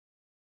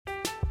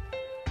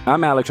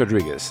I'm Alex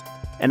Rodriguez.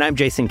 And I'm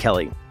Jason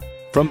Kelly.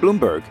 From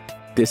Bloomberg,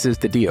 this is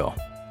The Deal.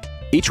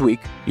 Each week,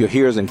 you'll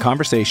hear us in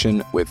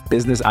conversation with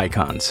business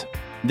icons.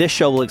 This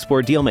show will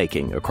explore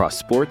deal-making across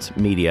sports,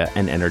 media,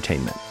 and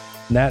entertainment.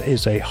 That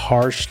is a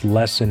harsh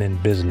lesson in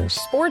business.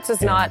 Sports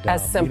is not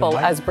as simple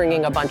as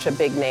bringing a bunch of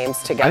big names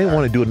together. I didn't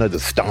want to do another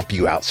stomp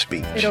you out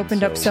speech. It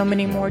opened up so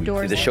many more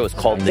doors. The show is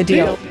called The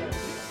Deal.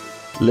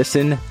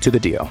 Listen to The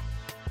Deal.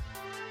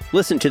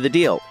 Listen to The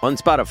Deal on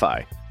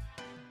Spotify.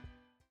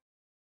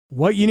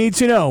 What you need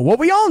to know, what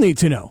we all need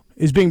to know,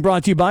 is being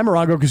brought to you by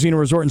Morongo Casino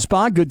Resort and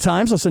Spa. Good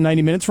times, less than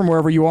 90 minutes from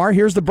wherever you are.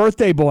 Here's the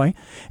birthday boy.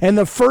 And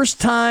the first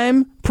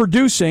time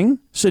producing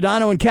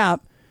Sedano and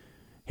Cap,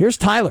 here's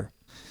Tyler.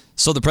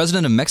 So the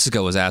president of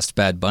Mexico has asked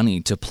Bad Bunny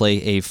to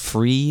play a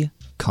free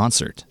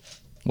concert.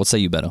 What say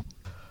you, Beto?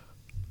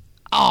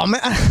 Oh,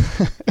 man.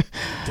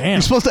 Damn.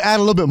 You're supposed to add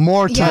a little bit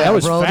more to that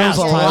was bro. fast,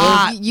 There's a Tyler.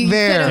 lot You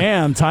there.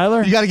 Damn,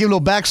 Tyler. You got to give a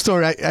little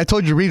backstory. I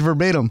told you to read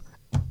verbatim.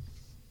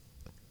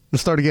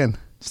 Let's start again.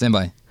 Stand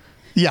by.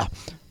 Yeah.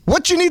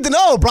 What you need to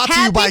know, brought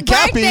to you by Happy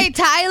birthday, Cappy.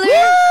 Tyler.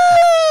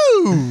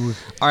 Woo!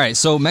 All right,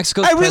 so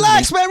Mexico's Hey, president...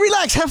 relax, man.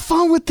 Relax. Have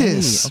fun with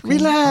this. okay.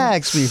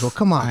 Relax, people.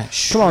 Come on.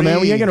 Come on, man.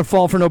 We ain't going to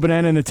fall for no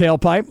banana in the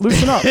tailpipe.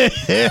 Loosen up.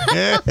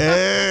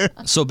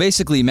 So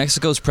basically,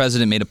 Mexico's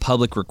president made a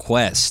public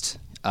request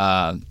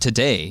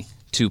today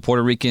to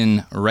Puerto Rican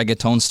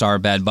reggaeton star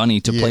Bad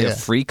Bunny to play a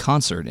free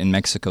concert in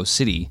Mexico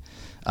City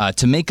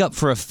to make up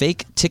for a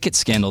fake ticket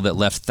scandal that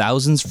left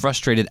thousands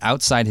frustrated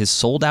outside his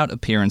sold-out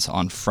appearance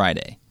on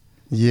Friday.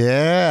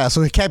 Yeah.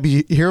 So, Cappy,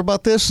 you hear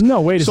about this?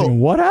 No, wait a second.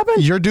 What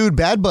happened? Your dude,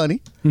 Bad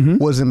Bunny,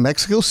 was in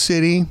Mexico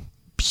City.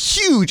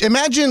 Huge.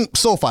 Imagine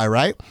SoFi,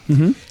 right?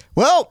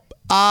 Well,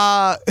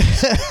 a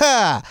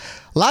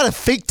lot of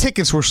fake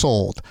tickets were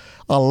sold.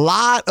 A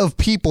lot of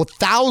people,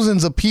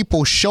 thousands of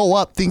people show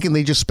up thinking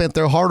they just spent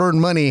their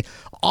hard-earned money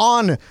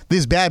on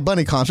this Bad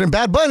Bunny concert. And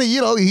Bad Bunny,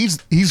 you know,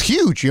 he's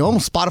huge. You know,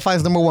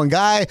 Spotify's #1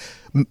 guy,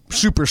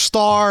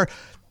 superstar.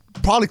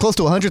 Probably close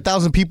to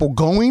 100,000 people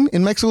going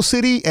in Mexico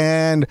City,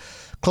 and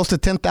close to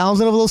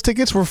 10,000 of those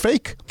tickets were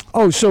fake.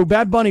 Oh, so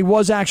Bad Bunny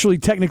was actually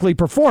technically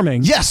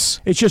performing.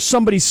 Yes. It's just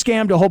somebody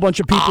scammed a whole bunch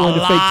of people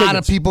into fake tickets. A lot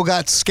of people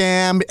got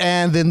scammed,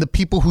 and then the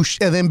people who,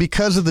 and then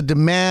because of the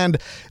demand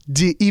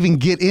to even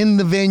get in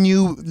the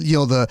venue,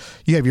 you know,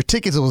 you have your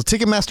tickets. It was a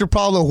Ticketmaster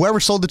problem. Whoever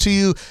sold it to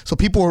you, so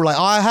people were like,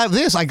 "Oh, I have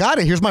this. I got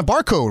it. Here's my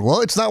barcode." Well,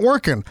 it's not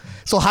working.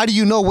 So how do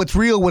you know what's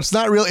real, what's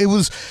not real? It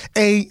was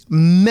a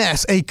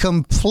mess, a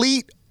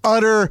complete,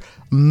 utter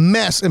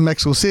mess in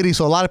Mexico City.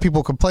 So a lot of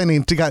people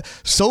complaining. It got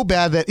so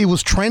bad that it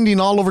was trending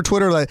all over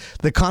Twitter, like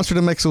the concert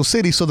in Mexico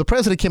City. So the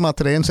president came out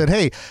today and said,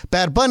 "Hey,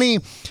 Bad Bunny,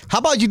 how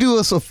about you do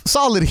us a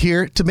solid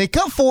here to make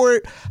up for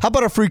it? How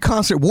about a free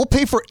concert? We'll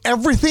pay for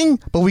everything,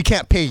 but we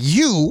can't pay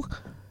you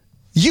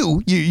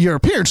your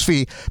appearance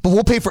fee, but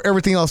we'll pay for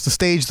everything else, the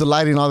stage, the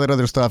lighting, all that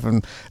other stuff."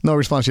 And no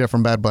response yet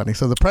from Bad Bunny.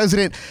 So the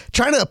president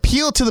trying to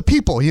appeal to the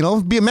people, you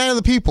know, be a man of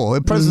the people.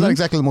 The president's not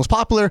exactly the most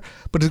popular,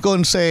 but to go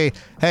and say,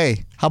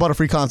 "Hey, how about a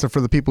free concert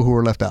for the people who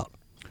were left out?"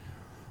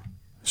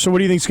 So what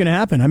do you think's going to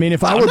happen? I mean,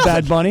 if I were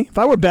Bad Bunny,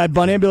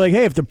 I'd be like,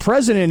 "Hey, if the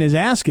president is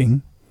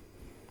asking,"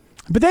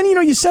 but then, you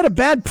know, you set a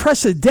bad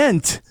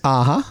precedent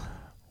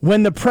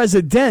when the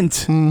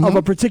president of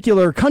a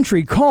particular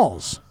country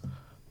calls.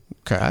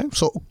 Okay,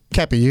 so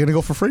Cappy, you gonna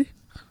go for free?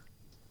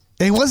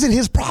 It wasn't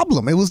his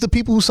problem. It was the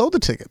people who sold the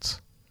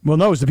tickets. Well,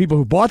 no, it was the people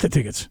who bought the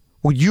tickets.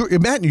 Well,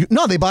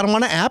 no, they bought them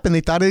on an app and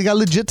they thought they got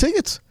legit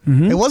tickets.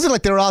 It wasn't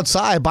like they were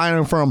outside buying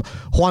them from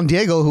Juan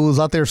Diego, who was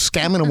out there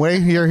scamming away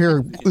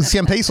here,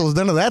 100 pesos,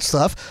 none of that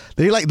stuff.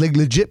 They like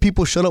legit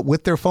people showed up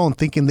with their phone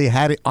thinking they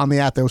had it on the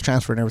app that was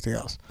transferred and everything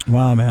else.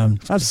 Wow, man,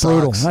 that's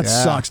brutal. That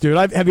Yeah. sucks, dude.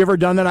 Have you ever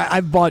done that?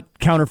 I've bought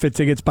counterfeit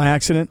tickets by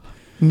accident.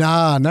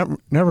 Nah, never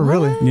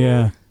really.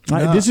 Yeah.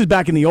 This is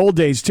back in the old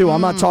days, too.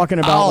 I'm not talking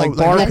about like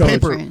barcodes.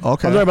 Paper. Okay. I'm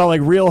talking about like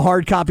real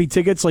hard copy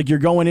tickets. Like you're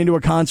going into a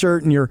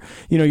concert and you're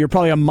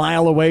probably a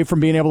mile away from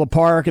being able to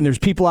park, and there's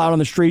people out on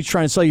the streets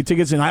trying to sell you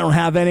tickets, and I don't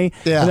have any.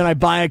 Yeah. And then I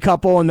buy a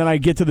couple, and then I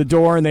get to the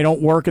door and they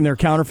don't work and they're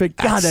counterfeit.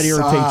 God, that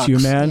irritates you,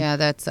 man. Yeah,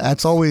 that's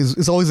it's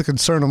always a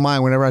concern of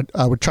mine whenever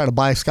I would try to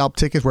buy scalp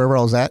tickets wherever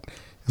I was at.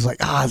 It's like,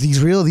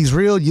 these real.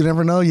 You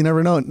never know.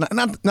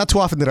 Not too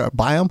often did I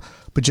buy them,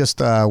 but just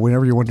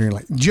whenever you're wondering,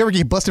 like, did you ever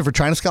get busted for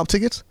trying to scalp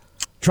tickets?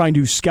 Trying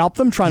to scalp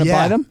them? Trying to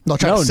buy them? No,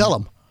 trying to sell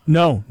them.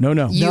 No.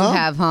 You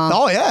have, huh?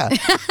 Oh, yeah.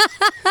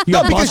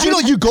 No, because, you know,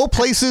 you go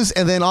places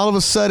and then all of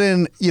a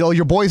sudden, you know,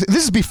 your boys,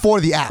 this is before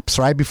the apps,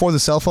 right? Before the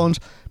cell phones.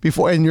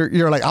 And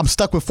you're like, I'm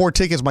stuck with 4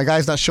 tickets. My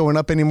guy's not showing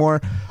up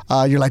anymore.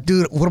 You're like,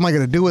 dude, what am I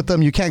going to do with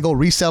them? You can't go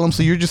resell them.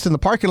 So you're just in the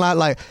parking lot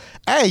like,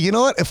 hey, you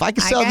know what? If I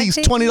can sell these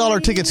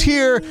 $20 tickets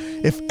here,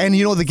 and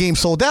you know the game's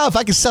sold out, if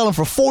I can sell them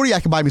for $40, I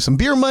can buy me some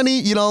beer money.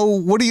 You know,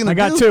 what are you going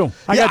to do?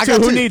 I got two.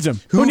 Who needs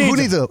them? Who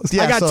needs them?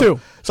 Yeah, I got 2.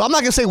 So I'm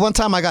not going to say one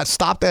time I got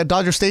stopped at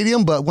Dodger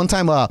Stadium, but one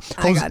time yeah.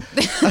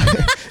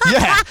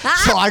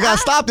 So I got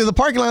stopped in the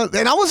parking lot,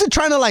 and I wasn't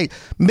trying to like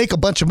make a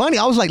bunch of money.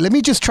 I was like, let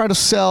me just try to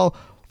sell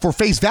for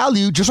face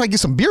value just so I get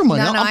some beer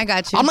money. No, I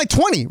got you. I'm like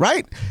 20,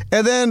 right?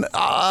 And then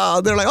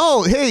they're like,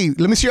 oh, hey,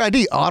 let me see your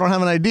ID. Oh, I don't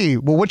have an ID.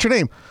 Well, what's your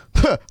name?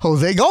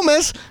 Jose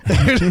Gomez.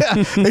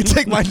 They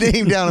take my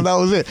name down, and that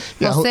was it.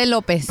 Yeah, Jose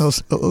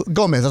Lopez.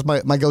 Gomez.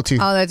 That's my go-to.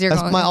 Oh, that's your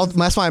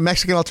that's my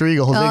Mexican alter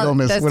ego, Jose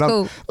Gomez. That's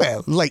cool.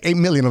 Well, like 8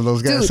 million of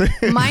those guys.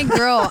 Dude, my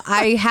girl,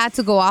 I had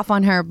to go off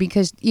on her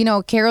because,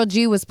 Karol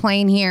G was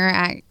playing here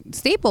at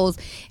Staples,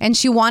 and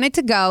she wanted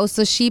to go,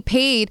 so she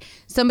paid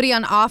somebody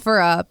on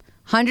OfferUp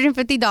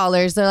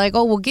 $150. They're like,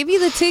 oh, we'll give you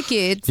the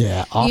tickets.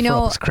 Yeah,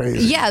 OfferUp is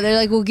crazy. Yeah, they're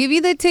like, we'll give you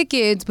the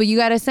tickets, but you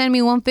got to send me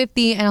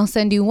 $150 and I'll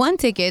send you one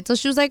ticket. So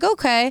she was like,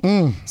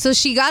 okay. So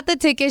she got the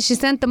ticket. She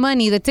sent the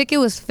money. The ticket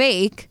was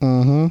fake.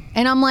 And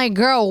I'm like,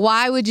 girl,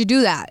 why would you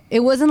do that?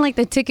 It wasn't like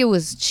the ticket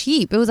was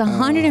cheap. It was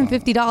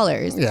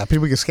 $150. Yeah,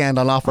 people get scammed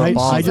on OfferUp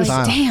all the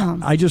time.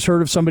 Damn. I just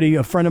heard of somebody,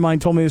 a friend of mine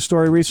told me this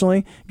story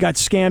recently, got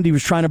scammed. He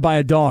was trying to buy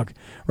a dog,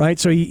 right?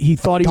 So he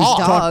thought he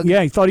was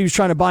he thought he was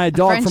trying to buy a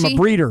dog from a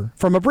breeder.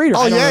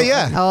 Oh,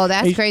 yeah. Oh,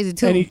 that's crazy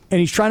too. And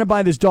he's trying to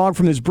buy this dog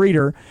from this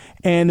breeder,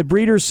 and the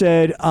breeder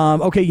said,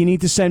 okay, you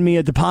need to send me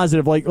a deposit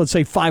of like, let's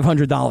say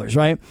 $500,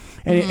 right?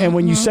 And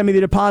when you send me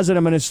the deposit,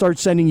 I'm going to start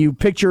sending you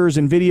pictures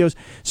and videos.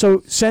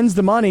 So sends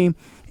the money,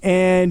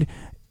 and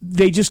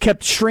they just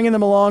kept stringing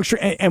them along,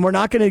 and we're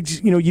not going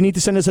to, you need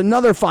to send us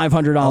another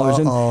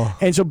 $500.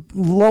 And so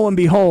lo and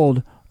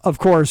behold, of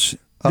course,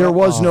 there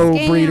was no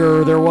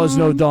breeder, there was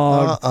no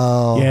dog.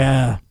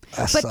 Yeah.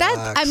 But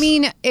that's,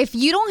 if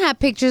you don't have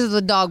pictures of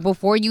the dog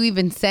before you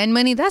even send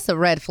money, that's a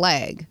red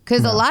flag.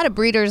 Because a lot of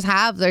breeders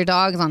have their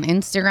dogs on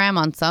Instagram,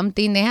 on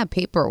something. They have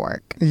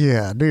paperwork.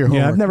 Yeah, do your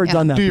homework. Yeah, I've never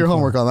done that. Do your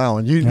homework on that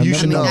one. You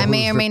should know. I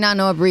may or may not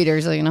know a breeder,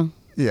 so you know.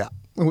 Yeah,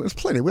 there's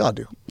plenty. We all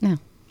do. Yeah.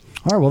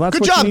 All right, well, that's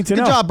Good what job. you need to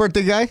know. Good job,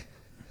 birthday guy.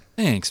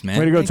 Thanks, man.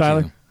 Way to go, Thank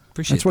Tyler. you.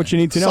 Appreciate That's what you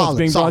need to know. Solid, It's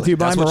being brought to you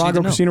by That's what you need to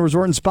Morago know. Casino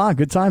Resort and Spa.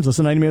 Good times. Less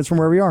than 90 minutes from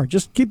where we are.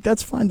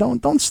 That's fine.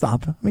 Don't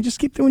stop. Just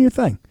keep doing your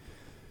thing.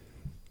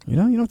 You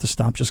don't have to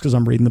stop just because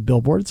I'm reading the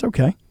billboard. It's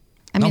okay.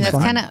 That's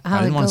kind of how I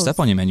didn't want to step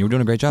on you, man. You were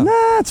doing a great job.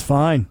 Nah, it's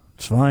fine.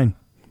 It's fine.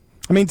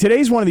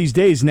 Today's one of these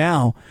days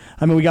now.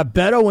 We got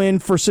Beto in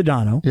for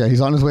Sedano. Yeah,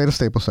 he's on his way to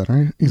Staples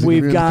Center. He's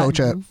going to be the coach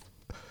at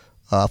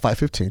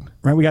 5:15.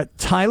 Right, we got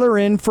Tyler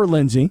in for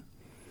Lindsay.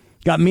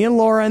 Got me and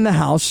Laura in the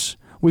house.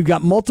 We've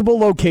got multiple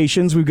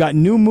locations. We've got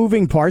new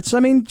moving parts.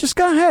 Just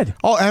go ahead.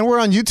 Oh, and we're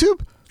on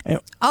YouTube?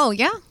 Oh,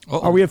 yeah.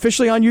 Are we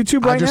officially on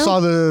YouTube right now? I just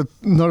saw the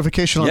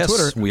notification on Yes,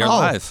 Twitter. we are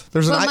live.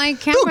 There's But my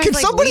camera's, Dude, can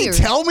like, somebody weird.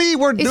 tell me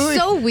we're doing... It's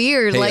so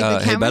weird. Hey,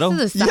 the camera's Beto? to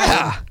the side.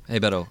 Yeah. Hey,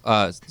 Beto.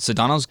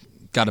 Sedano's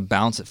got to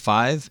bounce at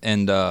 5,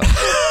 and we're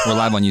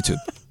live on YouTube.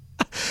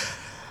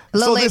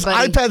 Little late, this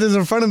buddy. iPad that's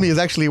in front of me is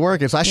actually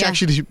working, so I should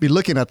actually be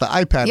looking at the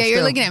iPad. Yeah, you're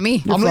instead. looking at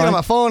me. I'm looking at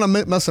my phone. I'm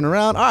messing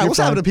around. All right, what's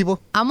happening,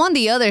 people? I'm on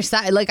the other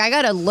side. I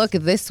got to look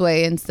this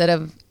way instead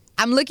of...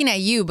 I'm looking at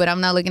you, but I'm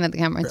not looking at the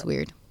camera. It's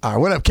weird. All right,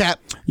 what up, Cap?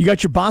 You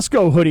got your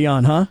Bosco hoodie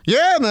on, huh?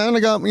 Yeah, man. I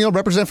got,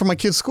 represent for my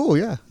kid's school,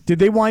 yeah. Did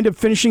they wind up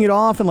finishing it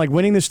off and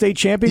winning the state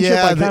championship?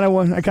 Yeah, I kind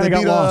of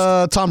got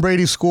lost. Tom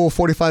Brady's school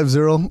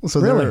 45-0.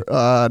 So Really?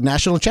 they're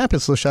national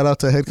champions. So shout out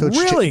to head coach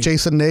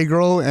Jason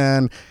Negro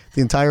and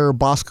the entire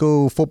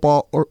Bosco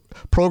football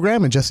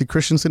program, and Jesse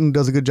Christensen, who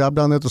does a good job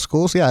down there at the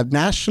school. So yeah,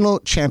 national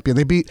champion.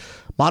 They beat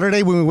Mater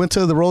Dei when we went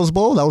to the Rose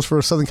Bowl. That was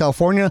for Southern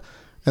California.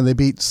 And they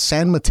beat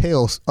San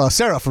Mateo,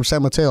 Sarah from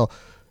San Mateo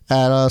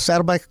at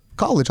Saddleback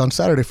College on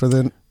Saturday for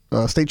the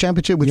state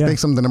championship, which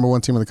makes them the number 1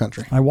 team in the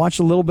country. I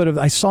watched a little bit of.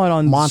 I saw it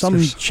on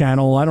Monsters. some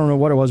channel. I don't know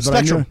what it was,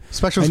 but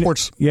Spectrum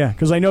Sports. Yeah,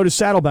 because I noticed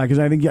Saddleback. Because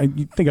I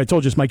think I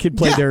told you, my kid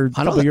played there a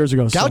couple of years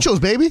ago. Gauchos,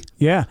 baby.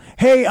 Yeah.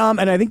 Hey,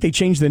 and I think they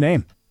changed the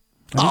name.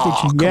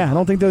 I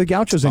don't think they're the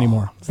Gauchos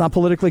anymore. It's not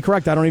politically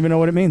correct. I don't even know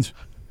what it means.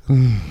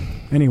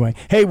 Anyway,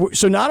 hey,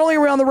 so not only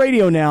are we on the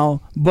radio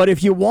now, but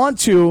if you want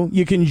to,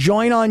 you can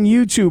join on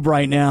YouTube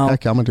right now.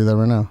 Heck, I'm going to do that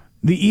right now.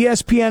 The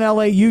ESPN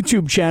LA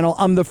YouTube channel.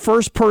 I'm the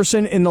first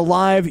person in the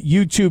live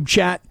YouTube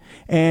chat,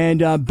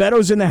 and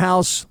Beto's in the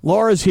house,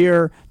 Laura's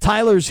here,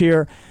 Tyler's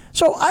here.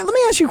 So let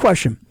me ask you a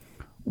question.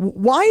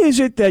 Why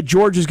is it that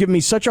George is giving me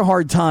such a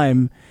hard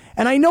time?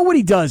 And I know what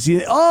he does.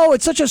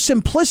 It's such a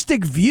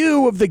simplistic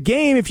view of the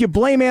game if you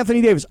blame Anthony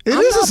Davis. It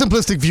is a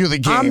simplistic view of the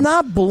game. I'm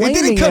not blaming It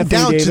didn't come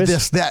Anthony down Davis. to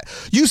this, that.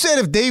 You said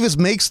if Davis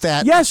makes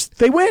that. Yes,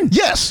 they win.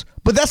 Yes,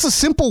 but that's a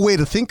simple way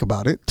to think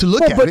about it, to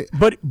look at it.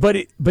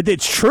 But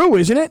it's true,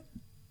 isn't it?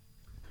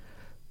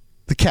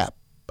 The Cap,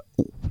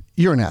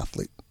 you're an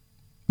athlete.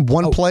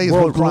 One play is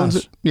what ruins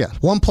it. Yeah,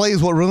 one play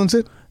is what ruins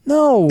it.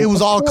 No, it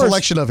was all a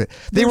collection of it.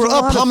 They were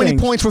up how many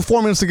points with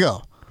 4 minutes to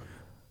go?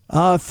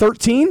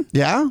 13.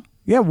 Yeah?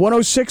 Yeah,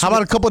 106. How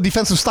about a couple of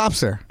defensive stops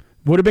there?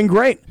 Would have been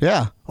great.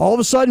 Yeah. All of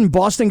a sudden,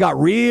 Boston got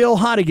real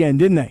hot again,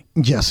 didn't they?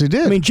 Yes, they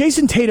did.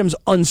 Jason Tatum's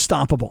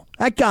unstoppable.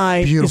 That guy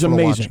is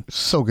amazing.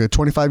 So good.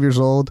 25 years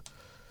old.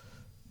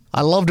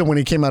 I loved him when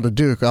he came out of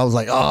Duke. I was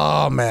like,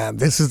 oh, man,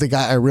 this is the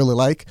guy I really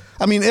like.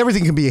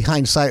 Everything can be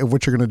hindsight of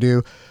what you're going to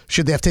do.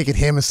 Should they have taken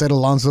him instead of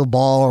Lonzo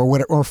Ball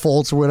or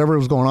Fultz or whatever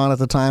was going on at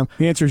the time?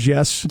 The answer is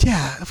yes.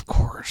 Yeah, of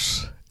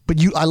course. But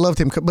I loved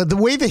him. But the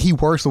way that he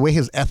works, the way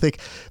his ethic,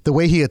 the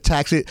way he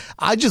attacks it,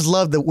 I just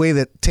love the way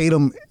that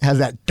Tatum has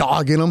that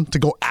dog in him to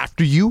go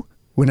after you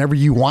whenever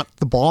you want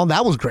the ball.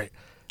 That was great.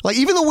 Like,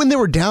 even though when they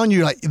were down,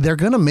 you're like, they're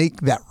going to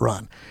make that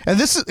run.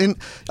 And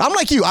I'm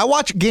like you. I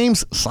watch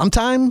games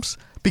sometimes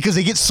because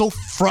they get so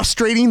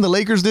frustrating, the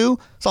Lakers do.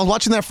 So I was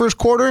watching that first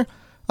quarter.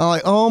 I'm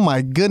like, oh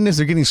my goodness,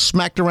 they're getting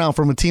smacked around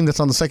from a team that's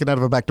on the second night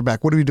of a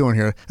back-to-back. What are we doing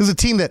here? This is a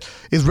team that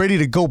is ready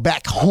to go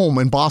back home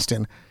in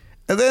Boston.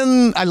 And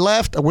then I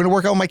left. I went to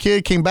work out with my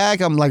kid, came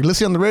back. I'm like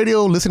listening on the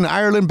radio, listening to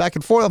Ireland back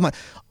and forth. I'm like,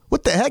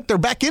 what the heck? They're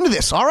back into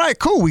this. All right,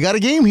 cool. We got a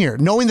game here.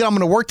 Knowing that I'm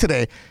going to work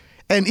today.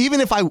 And even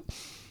if I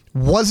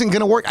wasn't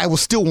going to work, I will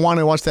still want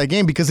to watch that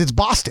game because it's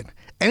Boston.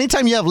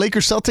 Anytime you have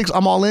Lakers Celtics,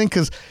 I'm all in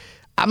because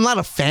I'm not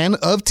a fan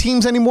of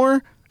teams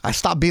anymore. I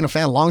stopped being a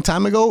fan a long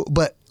time ago,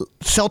 but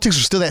Celtics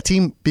are still that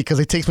team because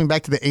it takes me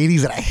back to the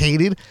 80s that I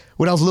hated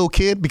when I was a little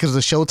kid because of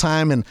the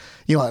Showtime and,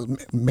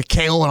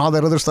 McHale and all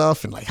that other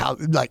stuff and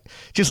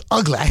just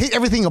ugly. I hate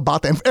everything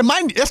about them. And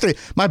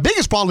my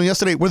biggest problem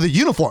yesterday were the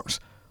uniforms.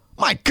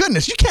 My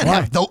goodness, you can't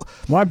have those.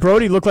 Why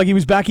Brody looked like he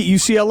was back at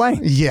UCLA?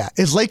 Yeah,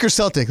 it's Lakers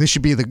Celtics. This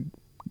should be the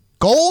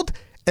gold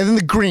and then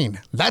the green.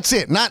 That's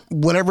it. Not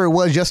whatever it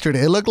was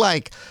yesterday. It looked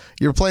like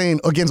you're playing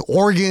against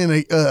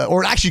Oregon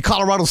or actually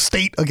Colorado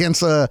State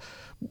against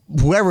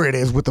whoever it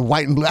is with the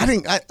white and blue.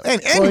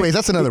 Anyways,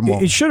 that's another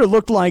moment. It should have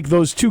looked like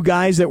those two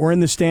guys that were in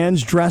the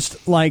stands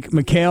dressed like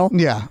McHale.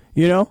 Yeah.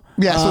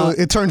 Yeah, so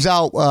it turns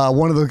out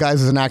one of the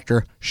guys is an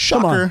actor.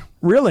 Shocker. Come on.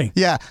 Really?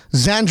 Yeah.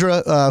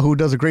 Xandra, who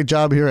does a great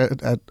job here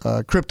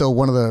at Crypto,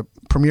 one of the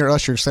premier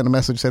ushers, sent a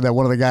message saying that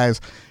one of the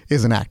guys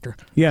is an actor.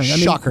 Yeah,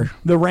 shocker.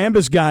 The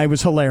Rambus guy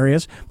was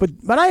hilarious, but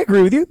I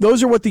agree with you.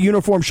 Those are what the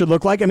uniforms should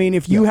look like. I mean,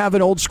 if you have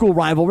an old school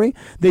rivalry,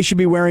 they should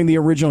be wearing the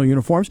original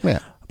uniforms. Yeah.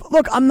 But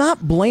look, I'm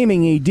not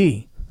blaming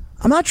AD.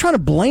 I'm not trying to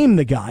blame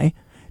the guy.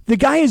 The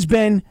guy has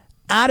been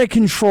out of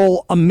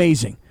control,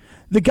 amazing.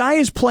 The guy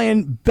is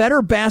playing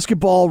better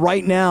basketball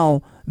right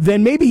now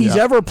than maybe he's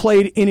ever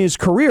played in his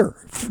career,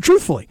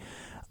 truthfully.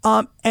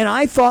 And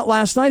I thought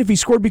last night if he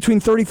scored between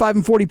 35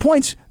 and 40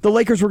 points, the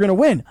Lakers were going to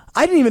win.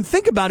 I didn't even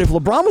think about if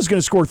LeBron was going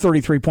to score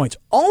 33 points.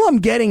 All I'm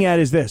getting at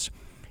is this.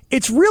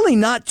 It's really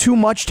not too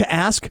much to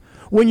ask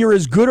when you're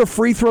as good a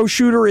free throw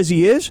shooter as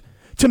he is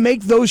to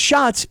make those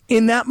shots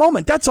in that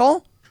moment. That's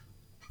all.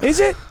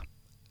 Is it?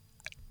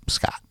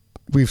 Scott,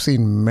 we've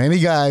seen many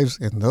guys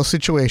in those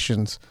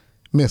situations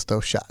miss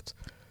those shots,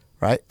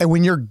 right? And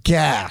when you're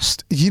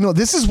gassed,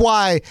 this is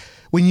why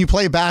when you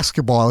play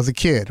basketball as a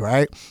kid,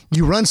 right,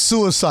 you run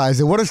suicides.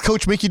 And what does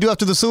coach make you do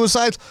after the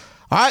suicides?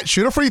 All right,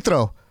 shoot a free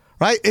throw,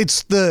 right?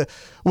 It's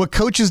what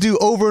coaches do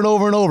over and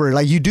over and over.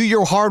 Like, you do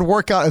your hard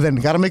workout and then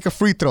got to make a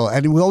free throw.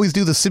 And we always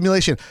do the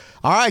simulation.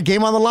 All right,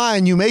 game on the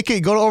line. You make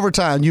it, go to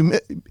overtime. You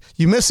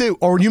miss it,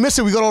 or you miss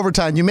it, we go to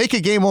overtime. You make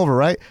it, game over,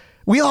 right?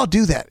 We all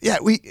do that. Yeah,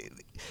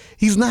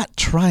 he's not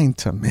trying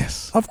to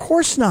miss. Of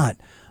course not.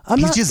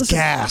 He's just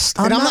gassed.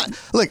 And I'm not.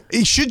 Look,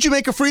 should you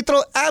make a free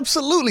throw?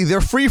 Absolutely. They're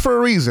free for a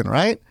reason,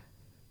 right?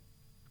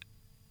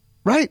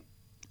 Right?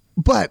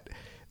 But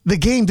the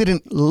game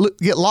didn't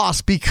get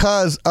lost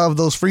because of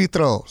those free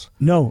throws.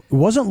 No, it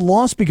wasn't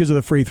lost because of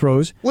the free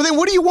throws. Well, then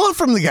what do you want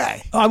from the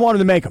guy? I wanted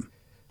to make them.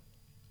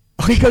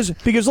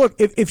 Because look,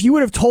 if you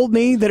would have told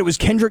me that it was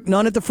Kendrick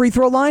Nunn at the free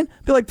throw line,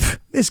 I'd be like,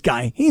 this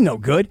guy, he no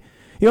good.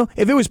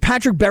 If it was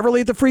Patrick Beverly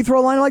at the free throw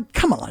line, I'm like,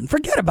 come on,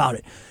 forget about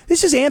it.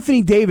 This is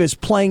Anthony Davis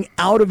playing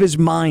out of his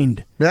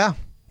mind. Yeah.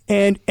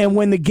 And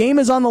when the game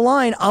is on the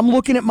line, I'm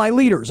looking at my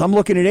leaders. I'm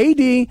looking at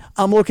AD.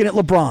 I'm looking at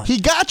LeBron.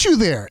 He got you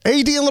there.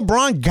 AD and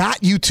LeBron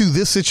got you to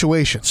this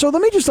situation. So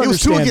let me just understand.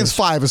 It was 2 against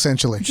 5,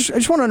 essentially. I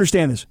just want to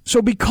understand this.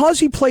 So because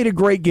he played a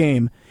great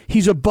game,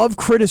 he's above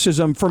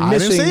criticism for missing free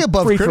throws. I didn't say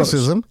above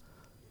criticism.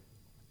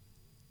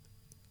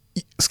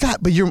 Scott,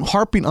 but you're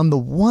harping on the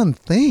one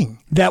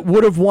thing that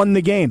would have won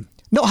the game.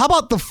 No, how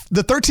about the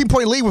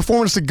 13-point lead with 4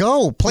 minutes to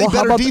go? Play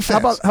better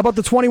defense. How about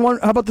the 21?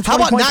 How about the 20-point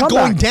How about not comeback?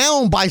 going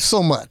down by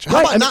so much? How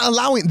about not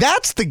allowing?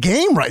 That's the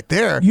game right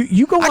there.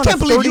 You go on I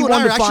can't believe you and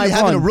I are actually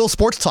having a run. real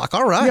sports talk.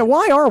 All right. Yeah,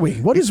 why are we?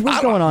 What's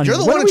going on here?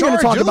 When are we going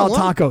to talk about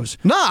tacos?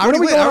 No, when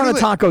are we going on a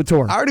taco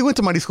tour? I already went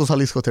to Mariscos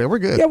Jalisco today. We're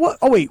good. Yeah.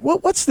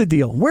 What's the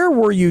deal? Where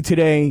were you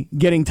today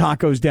getting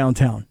tacos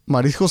downtown?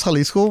 Mariscos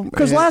Jalisco.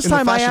 Because last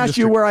time I asked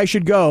you where I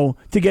should go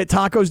to get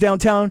tacos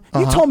downtown,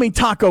 you told me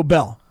Taco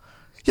Bell.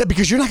 Yeah,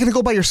 because you're not going to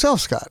go by yourself,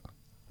 Scott.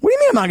 What do you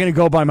mean I'm not going to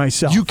go by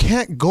myself? You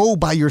can't go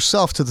by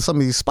yourself to some of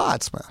these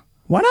spots, man.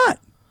 Why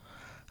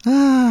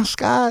not?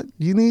 Scott,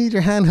 you need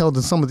your handheld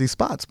in some of these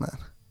spots, man.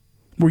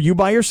 Were you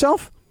by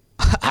yourself?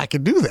 I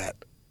could do that.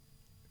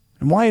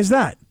 And why is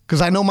that?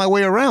 Because I know my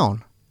way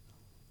around.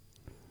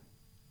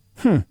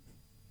 Some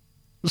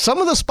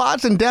of the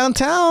spots in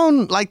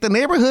downtown, like the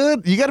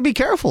neighborhood, you got to be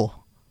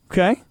careful.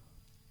 Okay.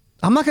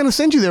 I'm not going to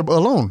send you there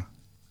alone.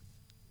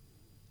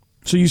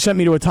 So you sent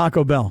me to a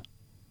Taco Bell.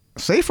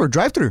 Safer,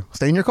 drive through.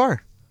 Stay in your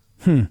car.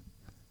 All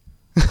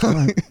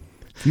right.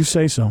 You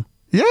say so.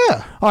 Yeah.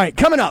 All right,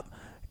 coming up.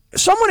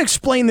 Someone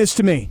explain this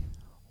to me.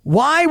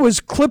 Why was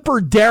Clipper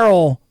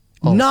Darrell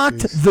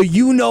knocked the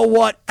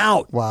you-know-what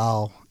out?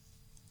 Wow.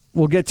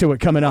 We'll get to it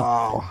coming up.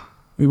 Oh.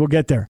 We will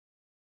get there.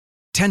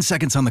 10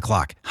 seconds on the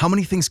clock. How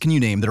many things can you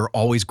name that are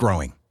always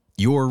growing?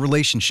 Your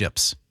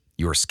relationships,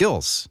 your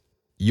skills,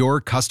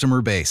 your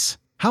customer base.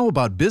 How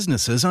about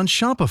businesses on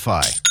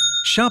Shopify?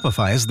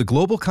 Shopify is the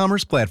global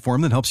commerce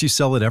platform that helps you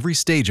sell at every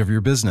stage of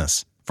your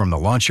business. From the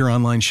launch your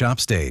online shop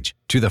stage,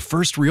 to the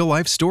first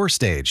real-life store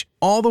stage,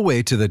 all the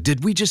way to the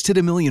did we just hit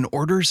a million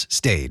orders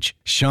stage.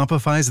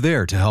 Shopify's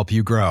there to help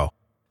you grow.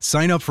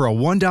 Sign up for a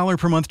 $1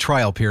 per month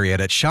trial period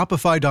at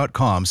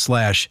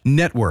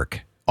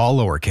shopify.com/network, all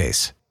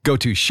lowercase. Go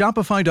to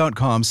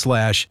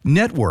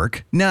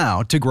shopify.com/network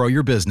now to grow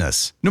your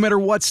business, no matter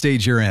what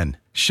stage you're in.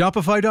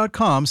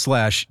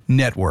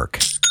 Shopify.com/network.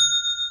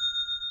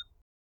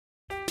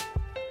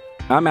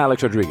 I'm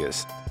Alex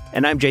Rodriguez.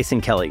 And I'm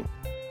Jason Kelly.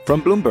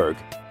 From Bloomberg,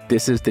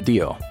 this is The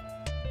Deal.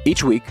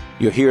 Each week,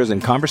 you'll hear us in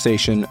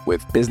conversation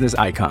with business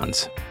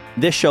icons.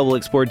 This show will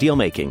explore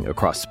deal-making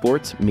across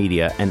sports,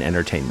 media, and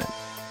entertainment.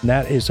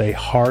 That is a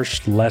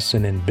harsh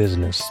lesson in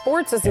business.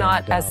 Sports is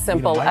not as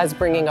simple as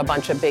bringing a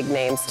bunch of big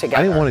names together.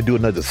 I didn't want to do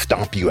another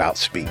stomp you out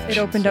speech. It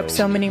opened up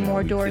so many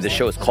more doors. The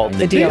show is called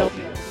The Deal.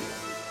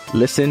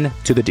 Listen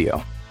to The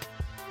Deal.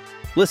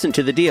 Listen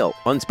to The Deal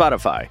on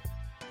Spotify.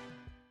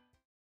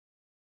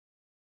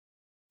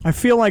 I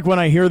feel like when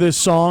I hear this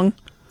song,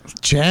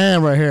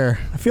 jam right here,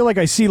 I feel like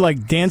I see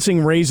like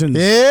dancing raisins.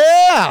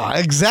 Yeah,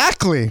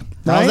 exactly.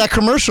 That was that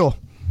commercial.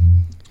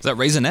 Is that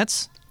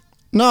Raisinets?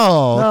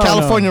 No,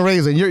 California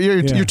Raisin.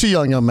 You're too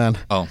young man.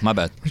 Oh, my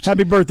bad.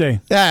 Happy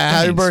birthday. Yeah,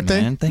 happy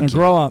birthday. Man. Thank and you.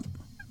 Grow up.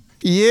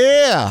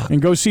 Yeah. And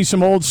go see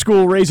some old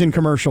school raisin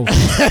commercials.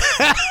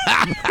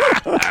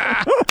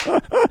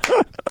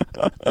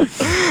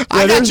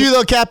 I got you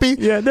though, Cappy.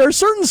 Yeah, there are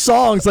certain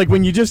songs like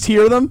when you just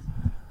hear them.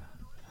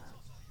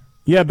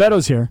 Yeah,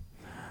 Beto's here.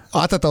 Oh,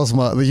 I thought that was the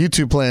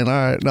YouTube playing. All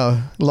right,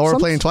 no. Laura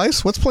playing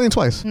twice? What's playing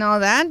twice? No,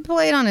 that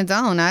played on its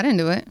own. I didn't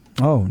do it.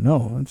 Oh,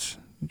 no. It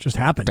just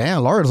happened.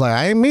 Damn, Laura's like,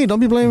 I ain't me. Don't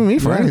be blaming me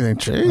for anything.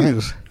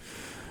 Jeez.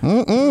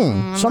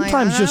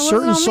 Sometimes just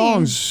certain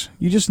songs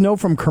you just know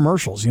from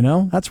commercials, you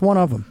know? That's one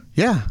of them.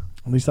 Yeah.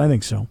 At least I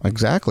think so.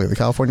 Exactly. The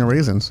California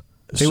Raisins.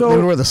 They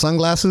would wear the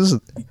sunglasses.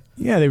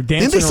 Yeah, they were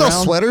dancing Didn't they sell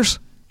around. sweaters?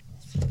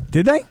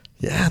 Did they?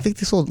 Yeah, I think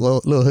they sold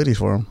little hoodies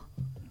for them.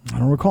 I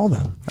don't recall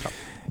that.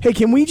 Hey,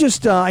 can we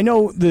just, I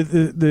know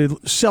the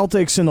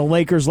Celtics and the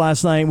Lakers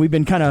last night, we've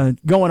been kind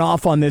of going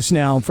off on this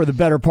now for the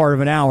better part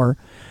of an hour.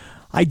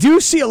 I do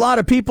see a lot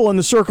of people in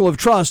the circle of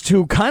trust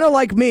who, kind of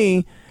like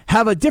me,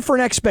 have a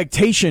different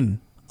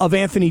expectation of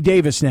Anthony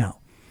Davis now.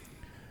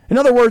 In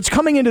other words,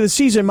 coming into the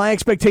season, my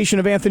expectation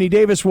of Anthony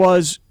Davis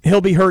was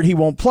he'll be hurt, he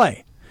won't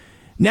play.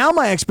 Now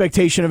my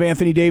expectation of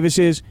Anthony Davis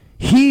is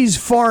he's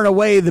far and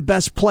away the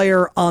best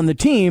player on the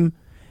team,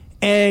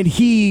 and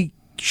he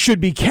should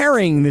be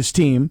carrying this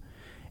team.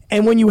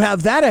 And when you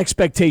have that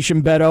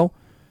expectation, Beto,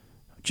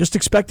 just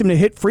expect him to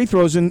hit free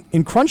throws in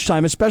crunch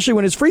time, especially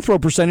when his free throw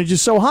percentage is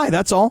so high.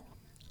 That's all.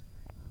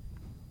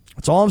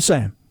 That's all I'm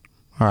saying.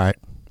 All right.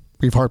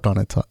 We've harped on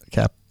it,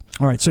 Cap.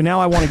 All right, so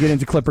now I want to get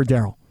into Clipper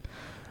Darrell.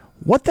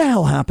 What the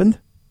hell happened?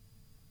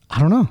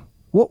 I don't know.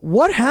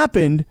 What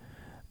happened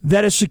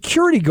that a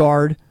security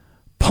guard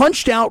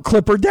punched out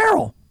Clipper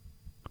Darrell?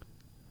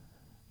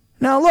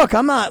 Now, look,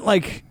 I'm not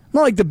like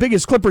the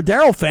biggest Clipper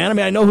Darrell fan. I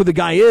mean, I know who the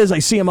guy is. I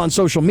see him on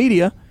social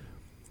media.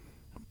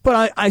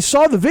 But I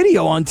saw the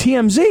video on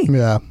TMZ.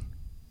 Yeah.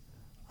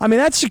 I mean,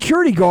 that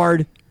security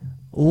guard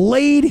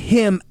laid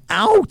him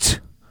out.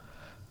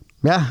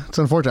 Yeah, it's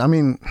unfortunate. I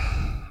mean,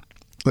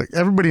 look,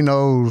 everybody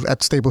knows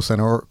at Staples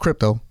Center or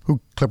Crypto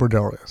who Clipper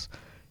Darrell is.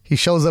 He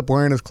shows up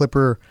wearing his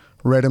Clipper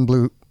red and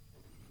blue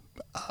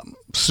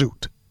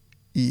suit.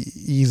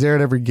 He's there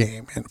at every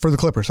game and for the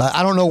Clippers.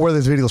 I don't know where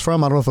this video is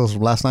from. I don't know if it was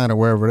last night or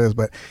wherever it is,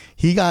 but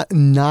he got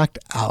knocked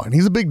out. And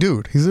he's a big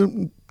dude. He's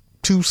a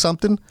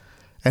 2-something.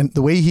 And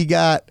the way he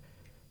got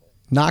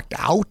knocked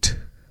out,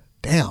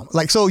 damn.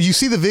 Like, so you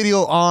see the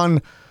video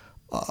on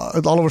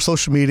all over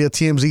social media.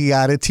 TMZ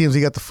got it.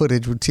 TMZ got the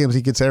footage.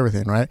 TMZ gets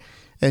everything, right?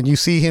 And you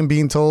see him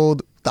being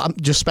told, I'm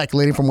just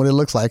speculating from what it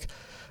looks like.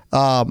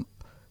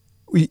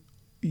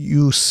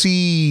 You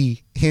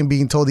see him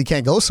being told he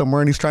can't go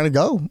somewhere and he's trying to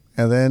go.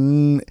 And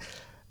then,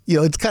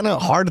 it's kind of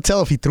hard to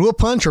tell if he threw a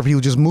punch or if he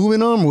was just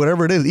moving him,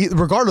 whatever it is.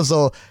 Regardless,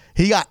 though,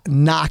 he got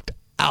knocked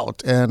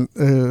out. And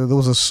there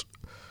was a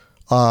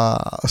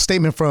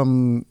statement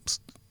from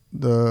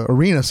the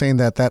arena saying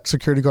that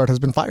security guard has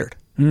been fired.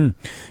 Mm.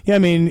 Yeah, I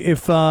mean,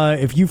 if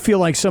you feel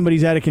like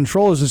somebody's out of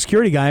control as a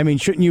security guy, I mean,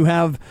 shouldn't you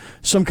have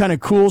some kind of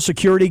cool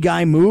security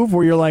guy move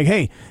where you're like,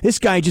 hey, this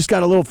guy just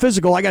got a little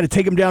physical. I got to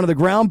take him down to the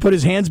ground, put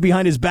his hands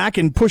behind his back,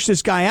 and push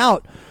this guy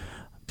out.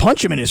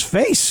 Punch him in his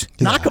face.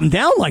 Yeah. Knock him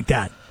down like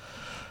that.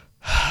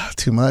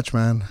 Too much,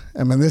 man.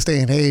 I mean, this day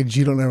and age,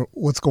 you don't know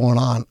what's going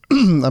on.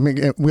 I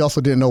mean, we also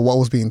didn't know what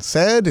was being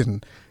said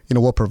and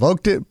what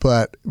provoked it.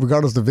 But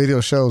regardless, the video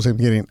shows him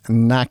getting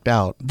knocked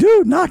out.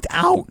 Dude, knocked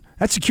out.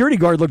 That security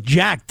guard looked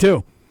jacked,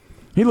 too.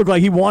 He looked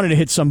like he wanted to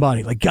hit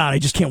somebody. Like, God, I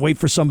just can't wait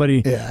for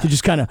somebody to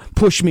just kind of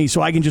push me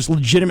so I can just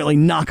legitimately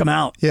knock him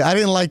out. Yeah, I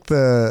didn't like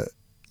the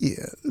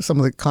some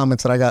of the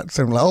comments that I got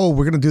saying like, oh,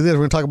 we're going to do this, we're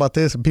going to talk about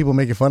this, and people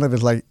making fun of it.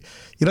 It's like,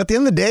 at the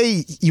end of the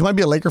day, you might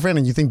be a Laker fan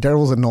and you think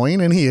Daryl's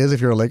annoying, and he is if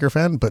you're a Laker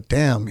fan, but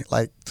damn,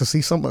 like to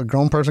see a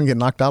grown person get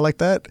knocked out like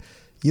that,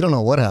 you don't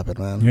know what happened,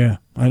 man. Yeah,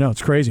 I know.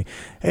 It's crazy.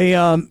 Hey,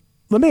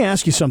 let me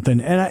ask you something,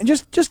 and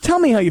just tell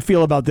me how you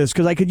feel about this,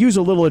 because I could use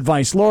a little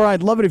advice. Laura,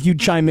 I'd love it if you'd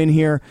chime in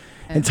here,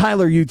 and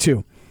Tyler, you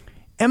too.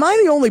 Am I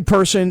the only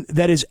person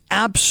that is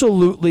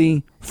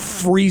absolutely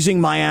freezing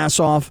my ass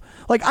off?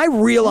 Like, I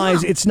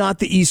realize it's not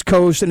the East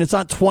Coast, and it's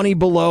not 20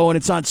 below, and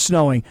it's not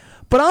snowing,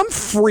 but I'm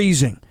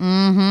freezing.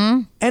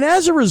 Mm-hmm. And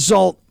as a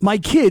result, my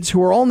kids,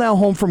 who are all now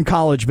home from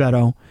college,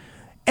 Beto,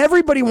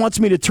 everybody wants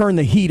me to turn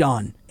the heat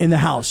on in the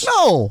house.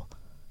 No.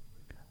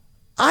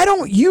 I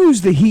don't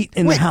use the heat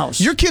in the house.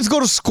 Your kids go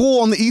to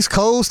school on the East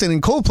Coast and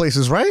in cold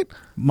places, right?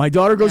 My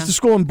daughter goes to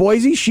school in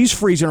Boise. She's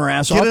freezing her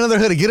ass off. Get another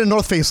hoodie. Get a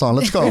North Face on.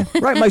 Let's go.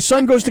 Right. My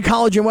son goes to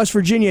college in West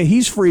Virginia.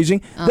 He's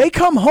freezing. They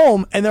come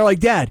home and they're like,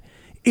 Dad,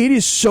 it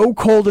is so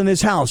cold in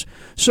this house.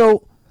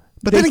 So,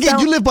 but then again,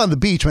 you live by the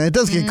beach, man. It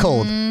does get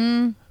cold.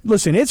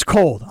 Listen, it's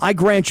cold. I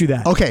grant you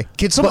that. Okay,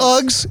 get some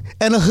Uggs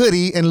and a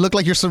hoodie and look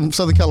like you're from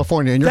Southern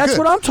California, and you're That's good.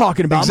 what I'm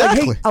talking about.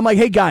 Exactly. I'm like,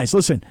 hey guys,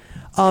 listen.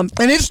 And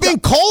it's been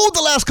cold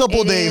the last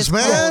couple of days,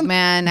 man. Cold,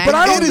 man. But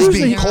I don't it use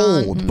is being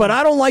cold. But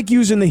I don't like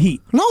using the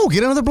heat. No,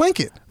 get another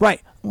blanket. Right.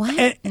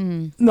 What?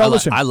 No,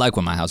 listen. I like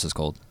when my house is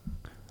cold.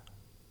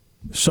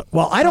 So,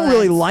 well, I don't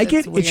really like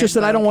it. It's just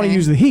that I don't want to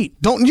use the heat.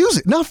 Don't use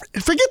it. No,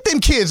 forget them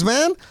kids,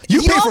 man.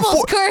 You pay for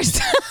almost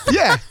cursed.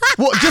 Yeah.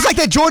 Well, just like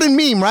that Jordan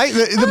meme, right?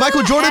 The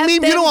Michael Jordan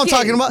meme. You know what I'm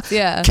talking about?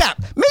 Yeah.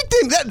 Cap, make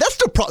them. That's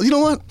the problem. You know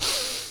what?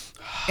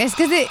 It's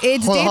because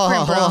it's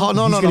different, bro.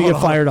 No, He's going to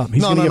get fired up.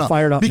 He's going to get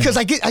fired up. Because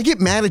I get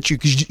mad at you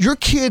because your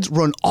kids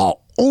run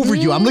all over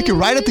you. I'm looking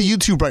right at the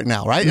YouTube right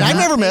now, right? I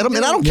never met them,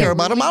 and I don't care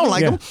about them. I don't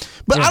like them.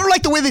 But I don't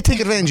like the way they take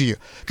advantage of you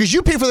because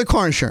you pay for their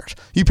car insurance.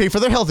 You pay for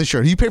their health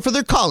insurance. You pay for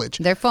their college.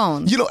 Their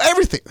phone. You know,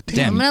 everything.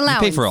 Damn, you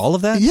pay for all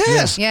of that?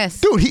 Yes. Yes.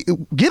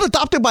 Dude, get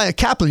adopted by a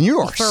Kaplan. You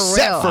are For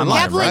set real. for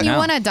life. Kaplan, you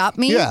want to adopt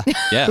me? Yeah.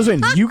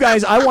 Listen, you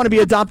guys, I want to be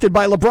adopted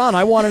by LeBron.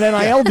 I want an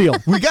NIL deal.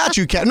 We got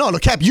you, Cap. No,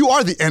 Cap, you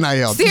are the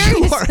NIL.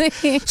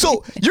 Seriously.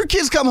 So your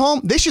kids come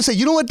home, they should say,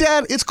 you know what,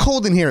 Dad? It's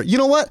cold in here. You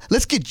know what?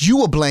 Let's get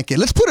you a blanket.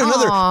 Let's put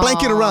another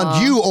blanket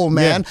around you, old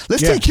man.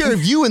 Let's take care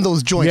of you in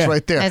those joints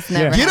right there. That's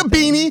never Get happened. a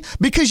beanie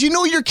because you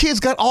know your kids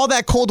got all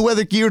that cold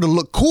weather gear to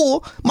look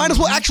cool. Might as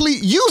well actually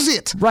use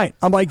it. Right.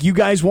 I'm like, you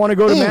guys want to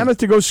go to Mammoth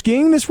to go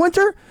skiing this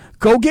winter?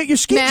 Go get your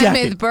ski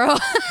jacket. bro.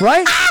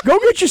 Right? Go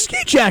get your ski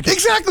jacket.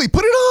 Exactly.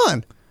 Put it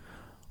on.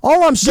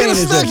 All I'm Get saying a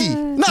is this. Snuggie.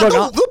 No,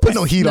 Look, don't put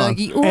no heat on.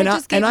 Snuggie. Ooh, And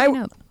just get beat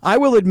up. I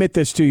will admit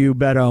this to you,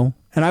 Beto,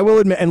 and I will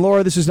admit, and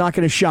Laura, this is not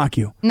going to shock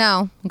you.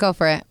 No, go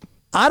for it.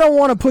 I don't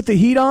want to put the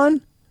heat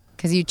on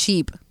Because you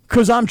cheap.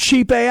 because I'm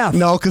cheap AF.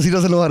 No, because he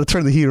doesn't know how to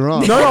turn the heater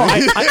on. No,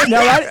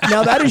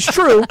 now that is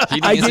true.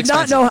 I did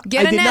not know.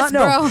 Get I a did Nest, not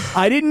know. bro.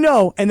 I didn't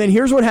know. And then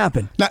here's what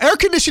happened. Now, air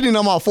conditioning,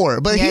 I'm all for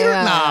it. But heater,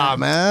 nah,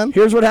 man.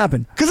 Here's what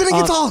happened. Because then it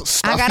gets all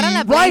stuffy. Agarra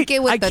la blanket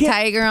with the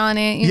tiger on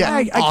it. You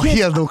Yeah. know? He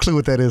has no clue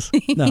what that is.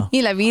 No.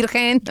 Y la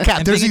virgen. Cap,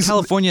 And there's being in these.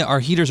 California, our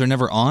heaters are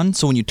never on,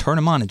 so when you turn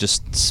them on,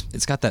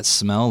 it's got that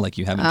smell like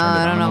you haven't turned it on.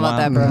 I don't know in a about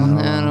that, while. bro.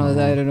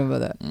 I don't know about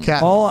that.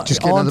 Cap, All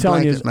just get I'm another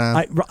telling blanket, you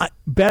is, man.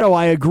 Beto,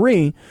 I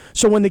agree.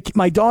 So when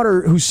my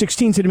daughter, who's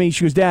 16, said to me,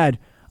 she goes, Dad,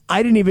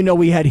 I didn't even know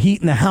we had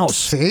heat in the house.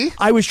 See?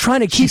 I was trying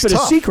to keep She's it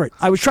tough. a secret.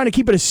 I was trying to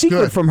keep it a secret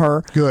Good. from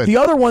her. Good. The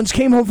other ones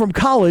came home from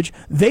college.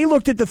 They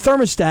looked at the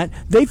thermostat.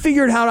 They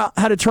figured how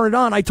to turn it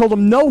on. I told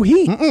them no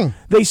heat.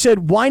 They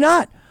said, why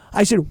not?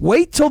 I said,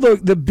 wait till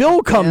the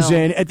bill comes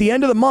in at the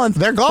end of the month.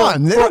 They're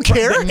gone. They don't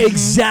care.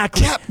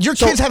 Exactly. Cap, your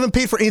kids haven't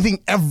paid for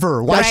anything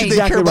ever. Why should they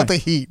care about the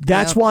heat?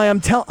 That's why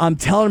I'm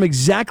telling them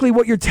exactly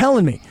what you're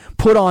telling me.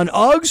 Put on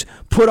Uggs,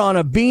 put on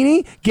a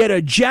beanie, get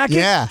a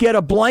jacket, get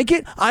a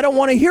blanket. I don't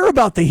want to hear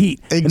about the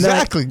heat.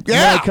 Exactly.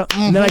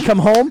 And then I come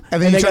home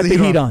and then they you got turn the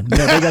the heat heat on. Yeah,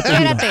 they got the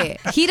heat on.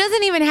 Espérate. He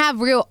doesn't even have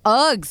real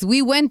Uggs.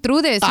 We went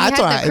through this. It's all right, it's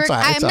all right,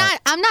 it's all right.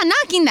 I'm not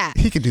knocking that.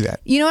 He could do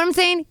that. You know what I'm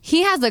saying?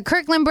 He has the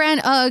Kirkland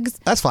brand Uggs.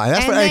 That's fine.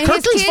 That's And fine. Hey, then his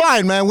Kirkland's kids-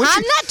 fine, man. I'm not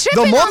tripping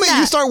The on moment that.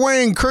 you start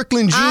wearing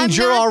Kirkland jeans,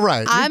 you're all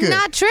right. You're I'm good.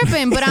 not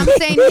tripping, but I'm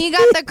saying he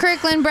got the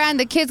Kirkland brand,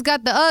 the kids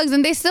got the Uggs,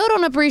 and they still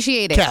don't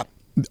appreciate it. Cap.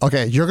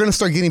 Okay, you're going to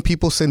start getting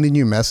people sending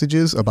you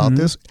messages about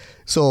this.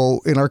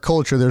 So in our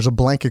culture, there's a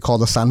blanket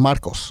called the San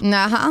Marcos,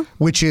 Uh-huh.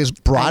 which is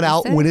brought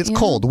out when it's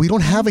cold. We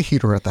don't have a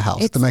heater at the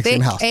house, It's the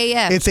Mexican thick house.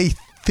 AF. It's a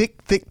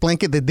thick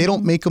blanket that they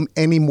don't make them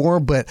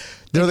anymore, but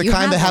they're the You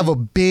kind that have have a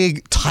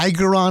big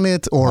tiger on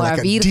it or Or like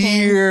a a virgen.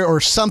 deer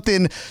or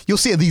something. You'll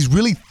see these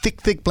really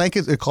thick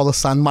blankets. They're called the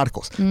San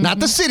Marcos. Not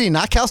the city,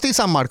 not Cal State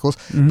San Marcos,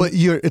 but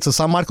it's a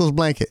San Marcos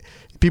blanket.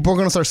 People are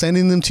going to start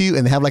sending them to you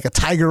and they have like a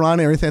tiger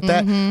on it or anything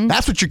like that.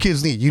 That's what your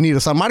kids need. You need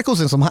a San Marcos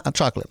and some hot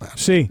chocolate, man.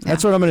 See,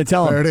 that's what I'm going to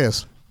tell them. There it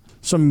is.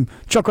 Some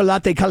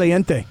chocolate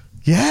caliente.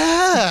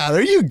 Yeah,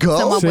 there you go.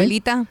 Some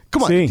abuelita.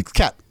 Come on, See.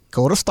 Cat.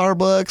 Go to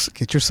Starbucks,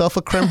 get yourself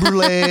a creme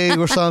brulee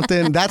or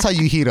something. That's how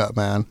you heat up,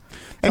 man.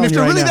 And if you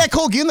you're right really now. that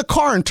cold, get in the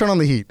car and turn on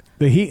the heat.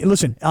 The heat.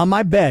 Listen, on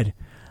my bed,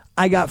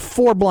 I got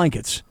 4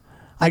 blankets.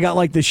 I got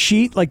like the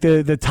sheet, like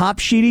the top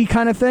sheety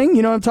kind of thing.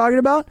 You know what I'm talking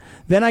about?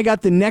 Then I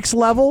got the next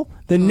level,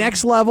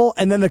 next level,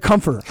 and then the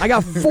comforter. I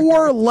got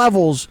 4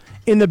 levels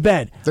in the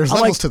bed. There's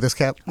levels to this,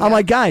 Cap. I'm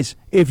like, guys,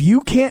 if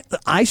you can't,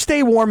 I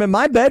stay warm in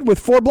my bed with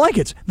 4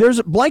 blankets.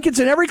 There's blankets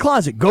in every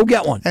closet. Go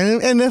get one.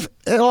 And if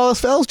all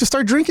else fails, just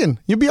start drinking.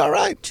 You'll be all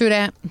right. True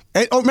that.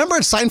 And, remember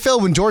in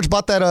Seinfeld when George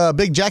bought that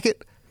big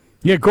jacket?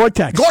 Yeah,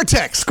 Gore-Tex.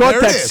 Gore-Tex.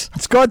 Gore-Tex. There it is.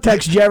 It's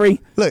Gore-Tex,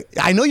 Jerry. Look,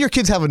 I know your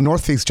kids have a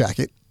North Face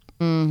jacket.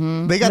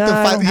 Mm-hmm. They got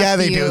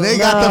they do. They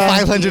got the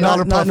 $500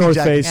 not puffy North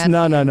jacket. Face.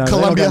 No. They don't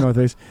Columbia. got North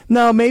Face.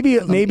 No, maybe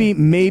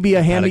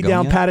a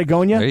hand-me-down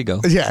Patagonia. There you go.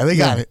 Yeah, they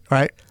got it,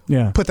 right?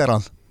 Yeah. Put that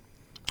on.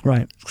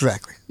 Right.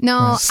 Exactly. No,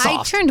 I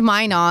Soft. turned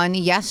mine on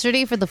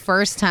yesterday for the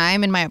first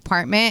time in my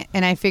apartment,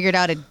 and I figured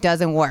out it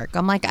doesn't work.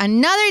 I'm like,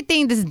 another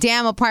thing this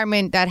damn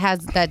apartment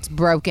that's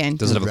broken.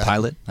 Does it have a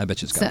pilot? I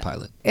bet you it's got a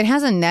pilot. It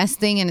has a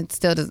nesting, and it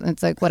still doesn't.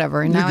 It's like,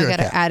 whatever. Now I got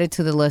to add it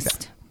to the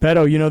list.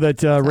 Beto, you know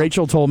that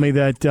Rachel told me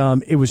that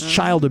it was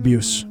child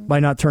abuse by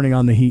not turning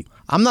on the heat.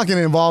 I'm not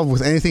getting involved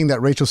with anything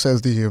that Rachel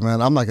says to you,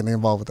 man. I'm not getting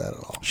involved with that at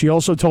all. She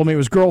also told me it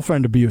was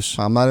girlfriend abuse.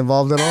 I'm not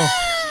involved at all.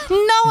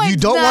 No, you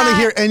don't want to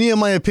hear any of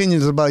my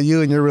opinions about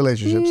you and your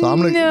relationship. So I'm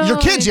gonna. No, your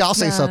kids, it's I'll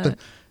say not. something.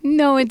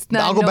 No, it's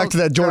not. I'll go back to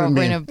that Jordan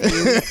meme.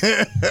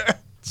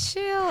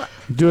 Chill.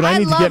 Dude, I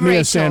need to get me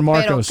a San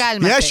Marcos.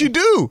 Yes, you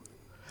do.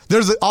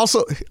 There's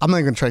also, I'm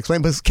not going to try to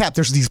explain, but Cap,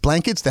 there's these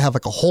blankets that have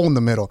like a hole in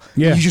the middle.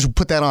 Yeah. You just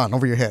put that on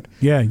over your head.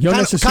 Yeah. Kind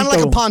of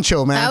like a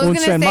poncho, man. I was going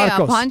to say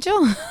a poncho.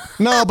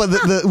 No, but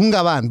the un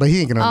gabán, but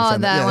he ain't going to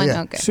understand that one,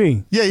 yeah. okay.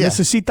 Sí. Yeah.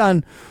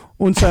 Necesitan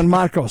un San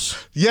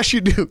Marcos. Yes,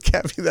 you do,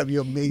 Cap. That'd be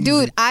amazing.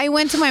 Dude, I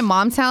went to my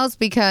mom's house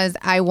because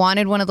I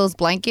wanted one of those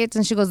blankets,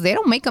 and she goes, they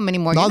don't make them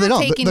anymore. No, You're they not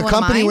don't. taking The one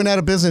company mine. went out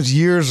of business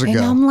years ago. And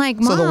I'm like,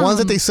 So the ones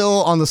that Mom. they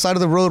sell on the side of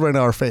the road right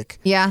now are fake.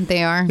 Yeah,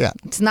 they are. Yeah.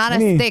 It's not as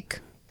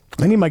thick.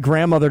 I need my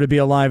grandmother to be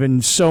alive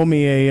and sew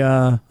me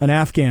an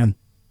Afghan.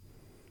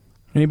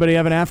 Anybody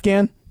have an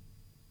Afghan?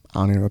 I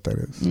don't even know what that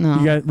is. No.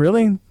 You got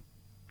really? You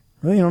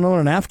don't know what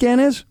an Afghan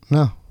is?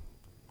 No.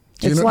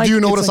 Do you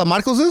know what a San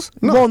Marcos is?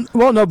 No.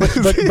 Well, no, but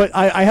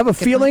I have a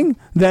feeling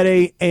that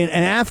an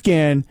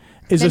Afghan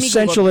is Let me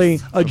essentially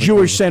a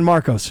Jewish San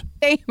Marcos.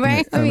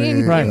 Right? I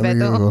mean, Right.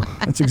 Beto.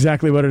 That's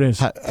exactly what it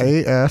is.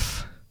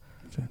 AF.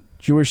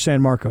 Jewish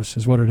San Marcos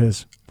is what it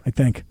is, I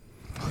think.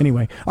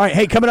 Anyway. All right.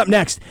 Hey, coming up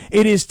next,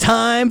 it is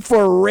time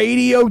for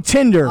Radio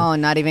Tinder. Oh,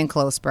 not even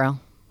close, bro.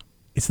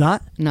 It's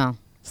not? No.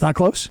 It's not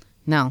close?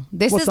 No.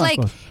 This What's is not like,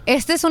 close?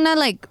 is this una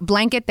like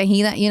blanket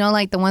tejida,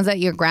 like the ones that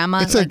your grandma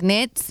It's a like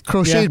knits?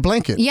 Crocheted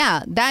blanket.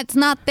 Yeah, that's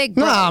not thick,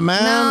 bro. Nah,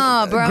 man.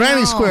 No, bro.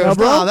 Granny no. squares. No,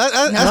 bro. Nah,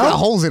 that's got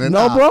holes in it.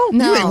 No, Nah. bro.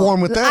 No. You ain't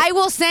warm with that. I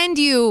will send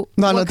you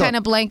No, what kind don't.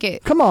 of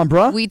blanket Come on,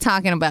 bro. we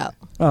talking about.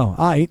 Oh, all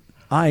right.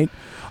 All right,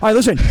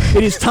 listen.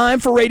 It is time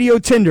for Radio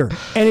Tinder,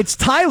 and it's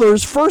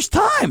Tyler's first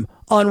time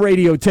on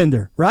Radio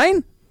Tinder,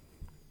 right?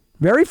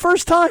 Very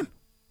first time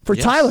for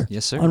Yes. Tyler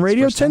Yes, sir. on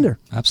Radio First time. Tinder.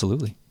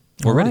 Absolutely.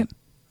 All We're ready. right.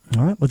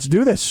 All right, let's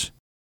do this.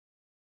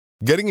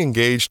 Getting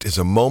engaged is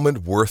a moment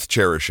worth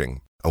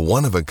cherishing. A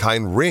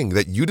one-of-a-kind ring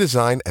that you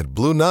design at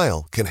Blue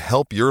Nile can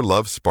help your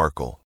love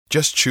sparkle.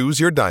 Just choose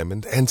your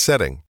diamond and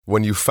setting.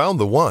 When you've found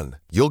the one,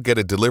 you'll get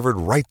it delivered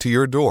right to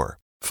your door.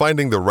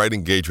 Finding the right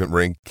engagement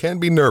ring can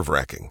be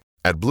nerve-wracking.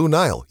 At Blue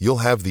Nile, you'll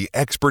have the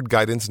expert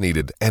guidance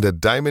needed and a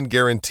diamond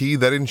guarantee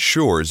that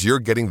ensures you're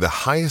getting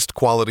the highest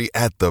quality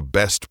at the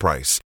best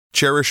price.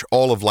 Cherish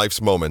all of life's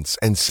moments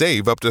and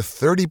save up to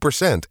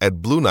 30% at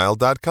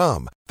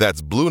BlueNile.com.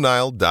 That's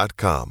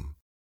BlueNile.com.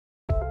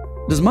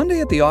 Does Monday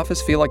at the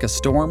office feel like a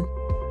storm?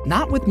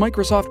 Not with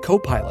Microsoft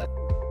Copilot.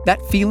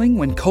 That feeling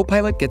when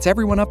Copilot gets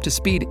everyone up to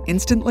speed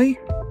instantly?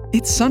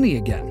 It's sunny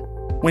again.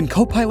 When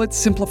Copilot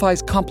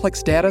simplifies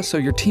complex data so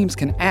your teams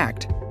can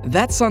act,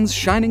 that sun's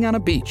shining on a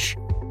beach.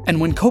 And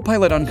when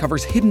Copilot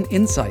uncovers hidden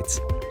insights,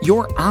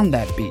 you're on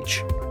that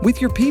beach with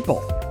your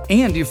people,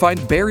 and you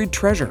find buried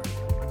treasure.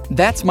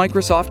 That's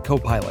Microsoft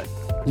Copilot.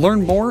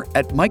 Learn more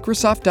at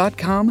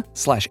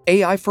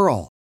Microsoft.com/AI for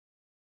all.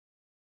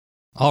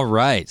 All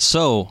right.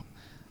 So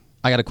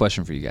I got a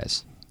question for you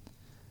guys.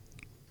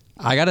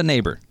 I got a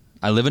neighbor.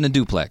 I live in a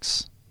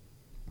duplex.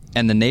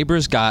 And the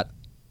neighbor's got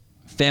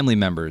family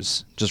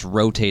members just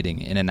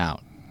rotating in and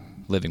out,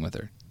 living with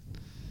her.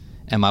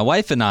 And my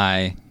wife and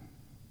I,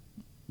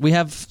 we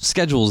have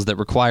schedules that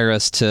require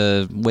us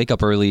to wake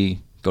up early,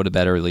 go to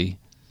bed early.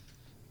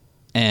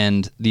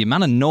 And the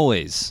amount of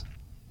noise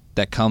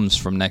that comes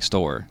from next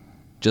door,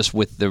 just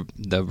with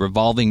the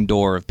revolving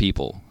door of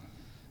people,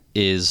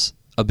 is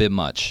a bit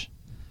much.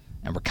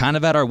 And we're kind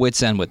of at our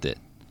wits' end with it.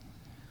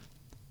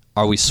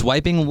 Are we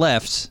swiping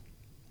left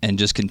and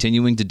just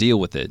continuing to deal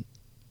with it?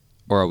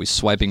 Or are we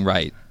swiping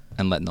right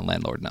and letting the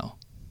landlord know?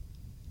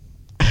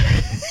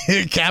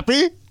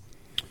 Cappy?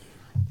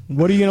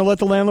 What are you going to let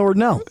the landlord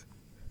know?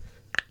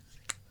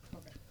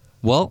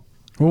 Well,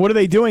 what are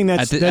they doing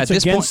that's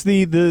against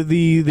point,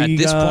 the At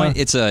this point,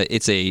 it's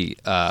a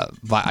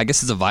I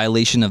guess it's a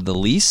violation of the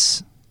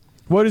lease.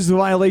 What is the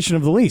violation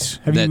of the lease?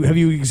 Have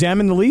you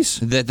examined the lease?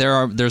 That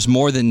there's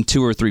more than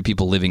 2 or 3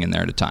 people living in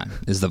there at a time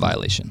is the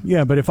violation.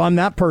 Yeah, but if I'm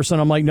that person,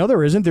 I'm like, no,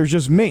 there isn't. There's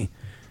just me.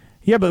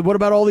 Yeah, but what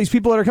about all these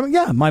people that are coming?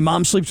 Yeah, my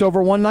mom sleeps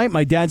over one night.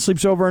 My dad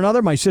sleeps over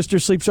another. My sister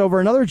sleeps over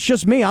another. It's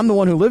just me. I'm the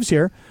one who lives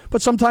here.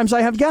 But sometimes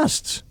I have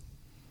guests.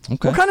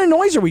 Okay. What kind of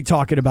noise are we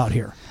talking about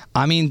here?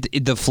 I mean,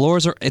 the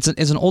floors are, it's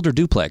an older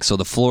duplex, so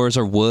the floors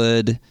are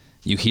wood.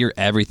 You hear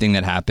everything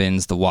that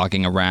happens, the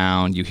walking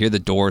around. You hear the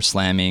door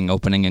slamming,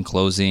 opening and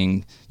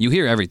closing. You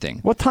hear everything.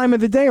 What time of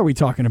the day are we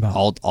talking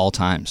about? All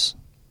times.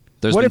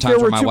 There's been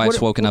times where my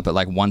wife's woken up at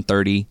like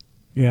 1:30.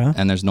 Yeah.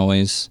 And there's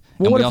noise.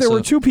 Well, what if there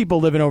were 2 people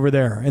living over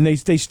there and they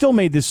still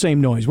made this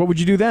same noise? What would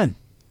you do then?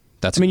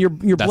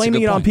 You're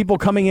blaming it on people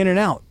coming in and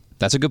out.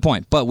 That's a good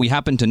point. But we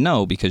happen to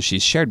know, because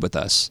she's shared with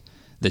us,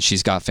 that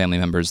she's got family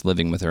members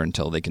living with her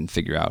until they can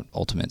figure out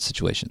ultimate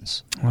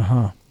situations.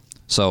 Uh-huh.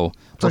 So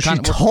she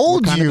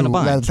told you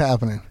that's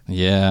happening.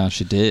 Yeah,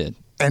 she did.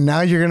 And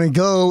now you're going to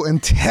go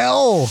and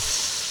tell.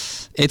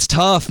 It's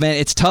tough, man.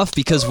 It's tough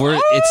because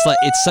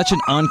it's such an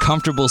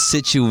uncomfortable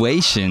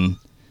situation.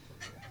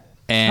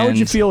 And how would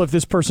you feel if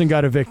this person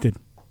got evicted?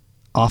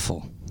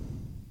 Awful.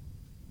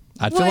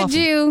 I'd feel awful. Would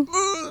you?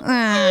 No,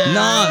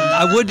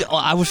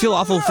 I would feel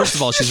awful. First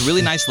of all, she's a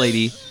really nice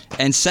lady.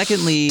 And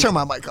secondly... Turn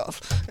my mic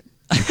off.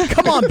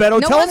 Come on, Beto.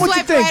 No Tell one him what you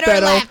swipe think, right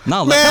or Beto. left.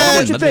 No, man,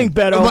 what you think,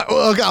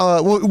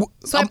 Beto?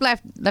 Swipe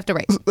left or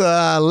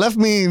right? Left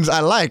means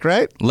I like,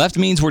 right? Left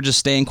means we're just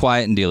staying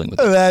quiet and dealing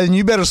with it. And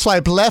you better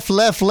swipe left.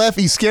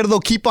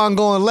 Izquierdo, keep on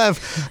going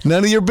left.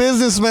 None of your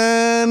business,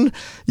 man.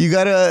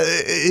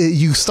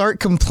 You start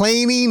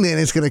complaining and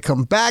it's going to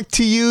come back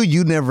to you.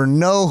 You never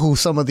know who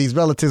some of these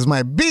relatives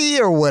might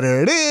be or what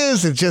it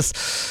is. It just,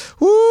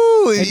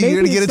 you're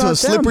going to get into a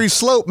slippery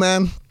slope,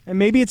 man. And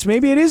maybe it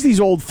is these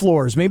old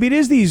floors. Maybe it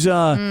is these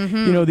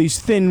these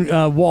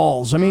thin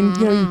walls. I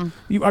mean,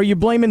 are you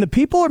blaming the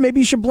people, or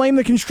maybe you should blame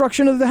the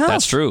construction of the house?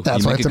 That's true.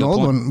 That's why it's an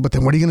old one. But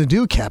then what are you going to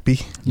do, Cappy?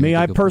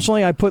 I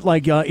personally put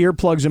like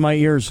earplugs in my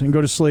ears and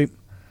go to sleep.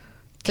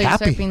 So you're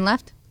swiping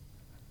left?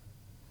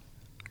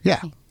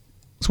 Yeah.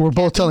 So we're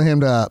both telling him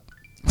to.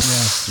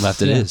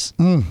 Left it is.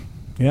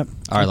 Yep.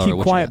 All right, Laura,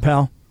 keep quiet,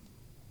 pal.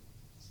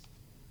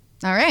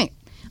 All right.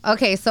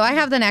 Okay, so I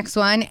have the next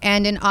one,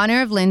 and in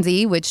honor of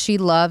Lindsay, which she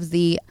loves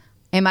the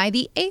 "Am I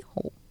the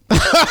A-hole?"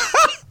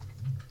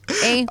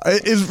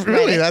 Is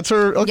really that's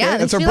her? Okay, yeah,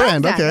 that's her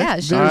brand. That. Okay, yeah,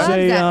 she loves that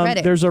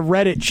Reddit. There's a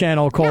Reddit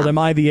channel called "Am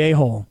I the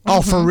A-hole?"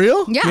 Oh, for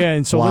real? Yeah. Yeah,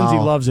 and so Lindsay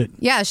loves it.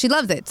 Yeah, she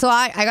loves it. So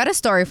I got a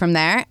story from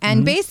there,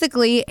 and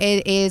basically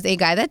it is a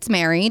guy that's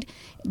married.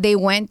 They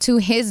went to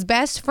his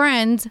best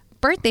friend's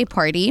birthday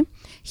party.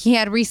 He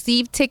had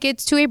received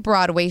tickets to a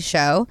Broadway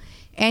show.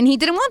 And he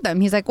didn't want them.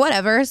 He's like,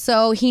 whatever.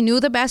 So he knew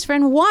the best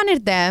friend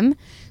wanted them.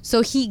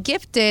 So he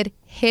gifted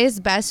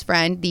his best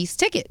friend these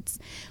tickets.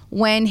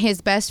 When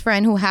his best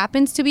friend, who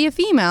happens to be a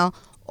female,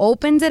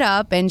 opens it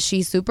up and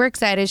she's super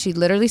excited, she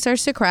literally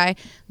starts to cry.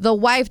 The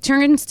wife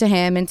turns to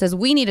him and says,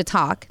 we need to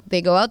talk.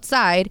 They go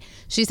outside.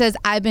 She says,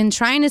 I've been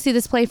trying to see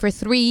this play for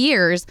 3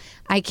 years.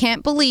 I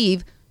can't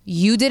believe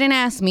you didn't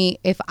ask me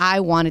if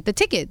I wanted the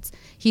tickets.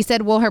 He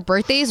said, well, her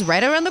birthday is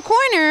right around the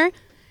corner.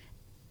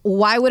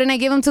 Why wouldn't I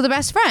give them to the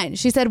best friend?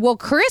 She said, well,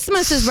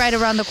 Christmas is right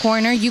around the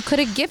corner. You could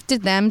have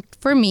gifted them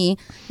for me,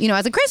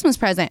 as a Christmas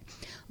present.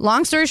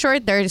 Long story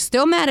short, they're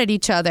still mad at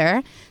each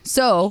other.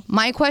 So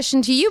my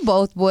question to you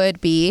both would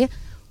be,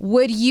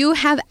 would you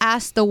have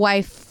asked the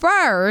wife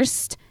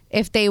first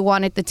if they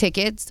wanted the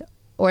tickets,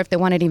 or if they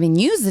wanted to even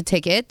use the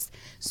tickets,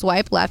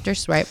 swipe left or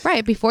swipe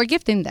right before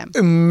gifting them?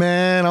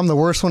 Man, I'm the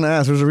worst one to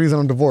ask. There's a reason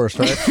I'm divorced,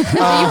 right? You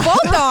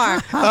both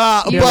are.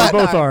 We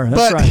both are.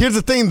 That's right. Here's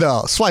the thing,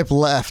 though. Swipe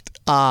left.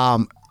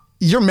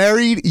 You're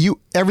married.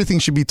 Everything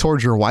should be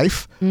towards your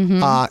wife.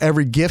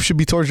 Every gift should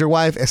be towards your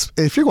wife.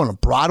 If you're going to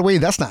Broadway,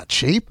 that's not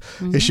cheap.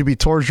 It should be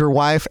towards your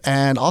wife.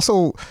 And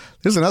also,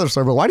 there's another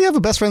story. But why do you have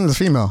a best friend that's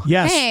a female?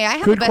 Yes. Hey, I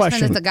have Good a best question.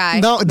 friend that's a guy.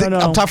 No,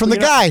 I'm talking from the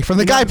guy. From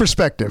the guy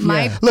perspective.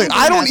 Look,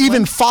 I don't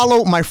even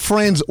follow my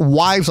friends'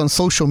 wives on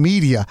social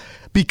media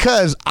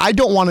because I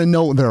don't want to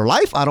know their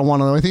life. I don't want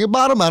to know anything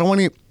about them. I don't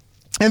want to.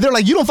 And they're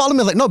like, you don't follow me?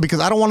 I'm like, no, because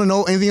I don't want to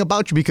know anything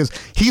about you because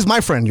he's my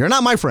friend. You're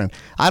not my friend.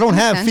 I don't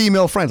have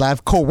female friends. I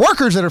have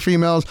coworkers that are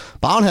females,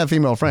 but I don't have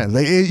female friends.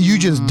 You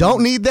just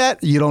don't need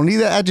that. You don't need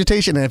that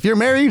agitation. And if you're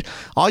married,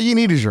 all you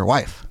need is your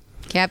wife.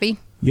 Cappy?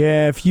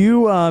 Yeah, if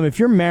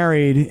you're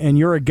married and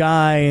you're a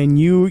guy and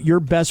your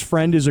best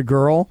friend is a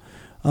girl,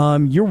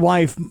 your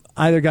wife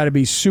either got to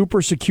be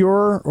super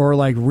secure or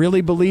like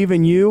really believe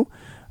in you.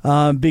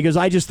 Because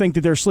I just think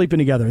that they're sleeping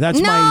together. That's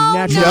my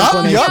natural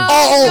inclination.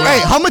 Hey,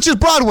 how much is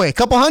Broadway?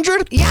 Couple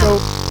 $100? Yeah.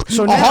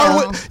 So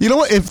now, you know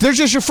what? If there's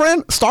just your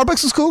friend,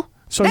 Starbucks is cool.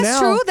 So That's now,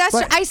 true. That's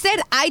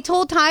true. I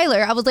told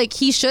Tyler, I was like,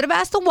 he should have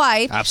asked the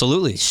wife.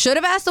 Absolutely. Should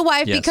have asked the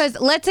wife because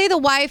let's say the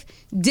wife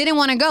didn't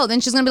want to go. Then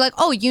she's going to be like,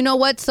 oh, you know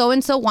what?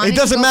 So-and-so wanted to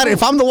go. It doesn't matter.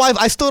 If I'm the wife,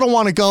 I still don't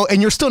want to go,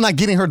 and you're still not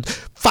getting her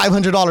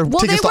 $500 tickets.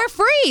 Well, they were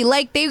free.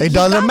 Like It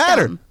doesn't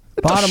matter.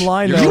 Bottom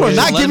line, though, you are is-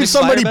 not Let him giving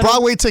somebody expire, Beto?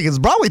 Broadway tickets.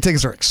 Broadway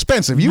tickets are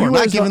expensive. You are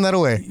not as giving the- that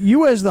away.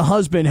 You as the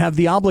husband have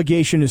the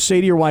obligation to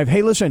say to your wife,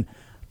 hey, listen,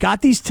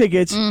 got these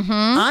tickets.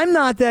 I'm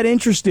not that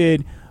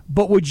interested,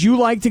 but would you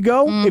like to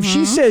go? If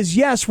she says,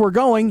 yes, we're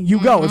going, you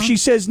go. If she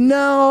says,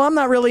 no, I'm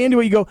not really into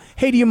it, you go,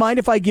 hey, do you mind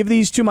if I give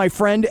these to my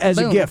friend as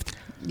a Boom. gift?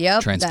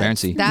 Yep.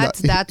 Transparency.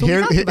 That's what we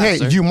talked about. Hey,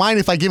 do you mind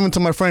if I give them to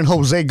my friend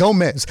Jose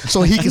Gomez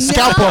so he can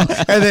scalp them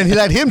and then he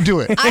let him do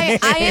it? I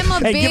am a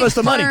Hey, big give us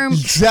the money.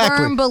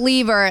 firm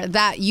believer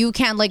that you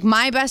can't, like,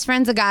 my best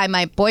friend's a guy,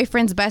 my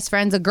boyfriend's best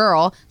friend's a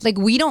girl. Like,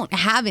 we don't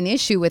have an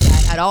issue with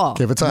that at all.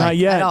 Give it time. Not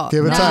yet. At all.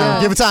 Give it No.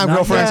 time. Give it time, Not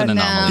girlfriend. yet.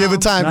 No. Give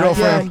it time, Not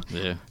girlfriend.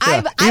 Yeah. I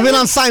Even would-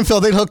 on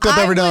Seinfeld, they hooked up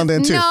every now and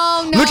then too.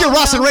 No, Look at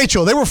Ross and no.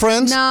 Rachel. They were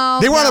friends. No,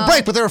 they were on no, a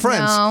break, but they were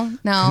friends.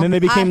 No. And then they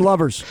became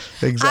lovers.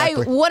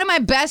 Exactly. One of my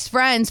best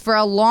friends for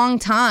a long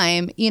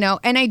time,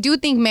 and I do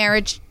think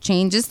marriage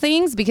changes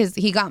things because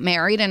he got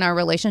married and our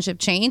relationship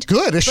changed.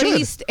 Good, it should.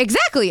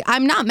 Exactly.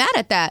 I'm not mad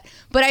at that.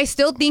 But I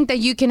still think that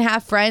you can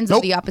have friends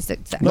of the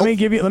opposite sex. Let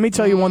me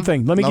tell you one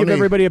thing. Let me No give need.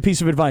 everybody a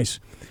piece of advice.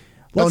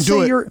 Don't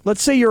do it.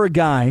 Let's say you're a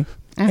guy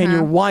and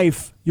your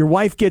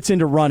wife gets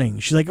into running.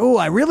 She's like, "Oh,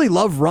 I really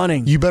love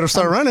running." You better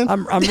start running.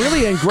 I'm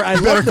really in.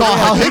 You better call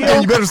Hal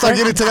Higdon. You better start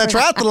getting into that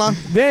triathlon.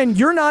 Then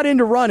you're not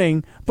into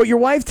running, but your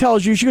wife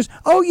tells you, she goes,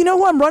 "Oh, you know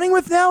who I'm running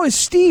with now is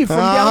Steve from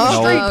down the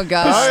Uh-huh. street." Oh,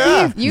 God. 'Cause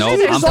yeah. Steve, You Nope, guys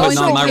Steve are I'm is so putting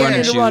on my also running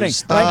into shoes. running.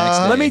 the next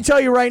day. Let me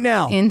tell you right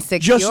now.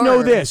 Insecure. Just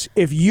know this: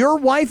 if your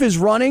wife is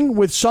running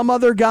with some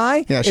other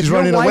guy, Yeah, if she's your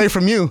running away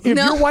from you. If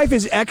No. your wife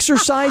is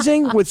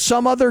exercising with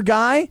some other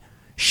guy,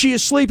 she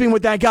is sleeping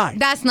with that guy.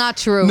 That's not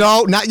true.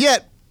 No, not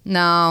yet.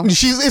 No.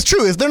 It's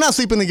true. They're not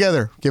sleeping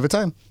together. Give it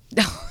time.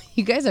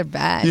 You guys are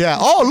bad. Yeah.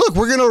 Oh, look,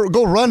 we're gonna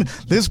go run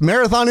this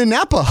marathon in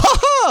Napa. Ha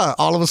ha!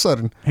 All of a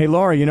sudden, Hey,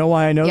 Laura, you know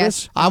why I know Yes.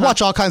 this? I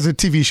watch all kinds of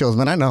TV shows,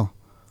 man. I know.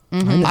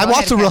 I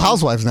watch the Real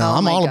Housewives now. Oh,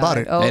 I'm my all God. about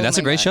it. Oh, Hey, that's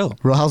a my great God. show.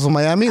 Real House of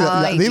Miami.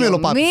 Ay, Dímelo,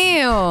 Dios papi.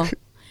 mío.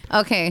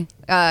 Okay,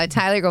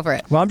 Tyler, go for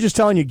it. Well, I'm just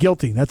telling you,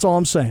 guilty. That's all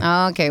I'm saying.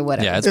 Okay,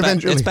 whatever. Yeah,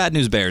 Eventually. it's bad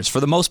news bears for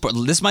the most part.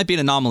 This might be an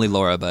anomaly,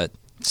 Laura, but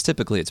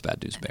typically it's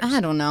bad news bears. I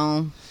don't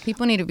know.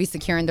 People need to be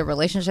secure in their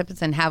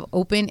relationships and have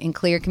open and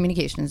clear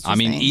communications. I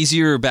mean, saying.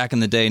 easier back in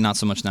the day, not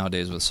so much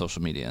nowadays with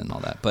social media and all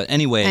that. But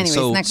anyways,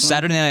 so next one.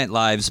 Saturday Night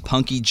Live's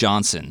Punky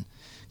Johnson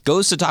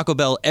goes to Taco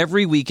Bell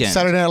every weekend.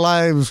 Saturday Night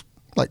Live's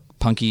like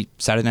Punky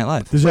Saturday Night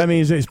Live. Does that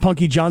mean is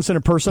Punky Johnson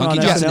a person Punky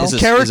on Johnson SNL? is a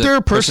Character,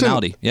 person?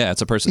 personality. Yeah,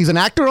 it's a person. he's an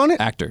actor on it.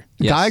 actor.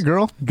 Yes. Guy,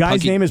 girl, Guy's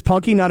Punky- name is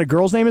Punky, not a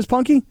girl's name is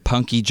Punky?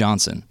 Punky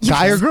Johnson.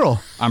 guy or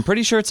girl. I'm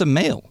pretty sure it's a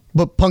male.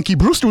 But Punky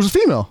Brewster was a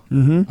female.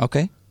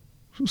 Okay.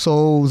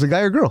 So it was a guy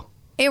or girl.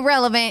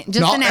 Irrelevant.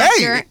 Just No, an hey!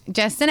 actor.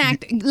 Just an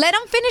actor. Let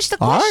him finish the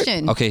All right.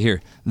 question. Okay,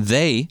 here.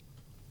 They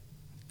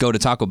go to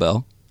Taco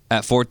Bell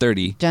at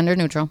 4:30 Gender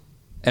neutral.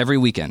 every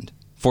weekend.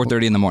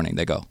 4:30 in the morning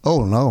they go.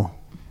 Oh no.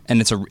 And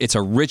it's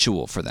a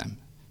ritual for them.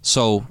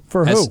 So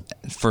For who?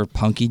 For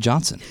Punky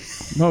Johnson.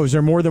 No, is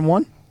there more than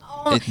one?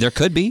 There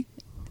could be.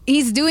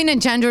 He's doing a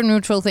gender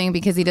neutral thing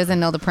because he doesn't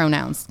know the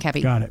pronouns,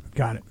 Cappy. Got it.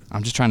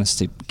 I'm just trying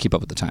to keep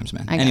up with the times,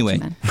 man. I got Anyway, you,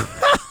 man.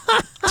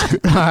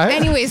 All right.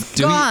 Anyways,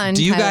 do go on.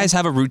 you Tyler. guys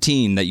have a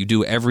routine that you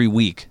do every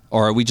week,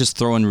 or are we just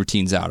throwing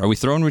routines out? Are we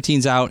throwing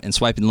routines out and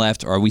swiping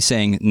left, or are we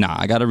saying, nah,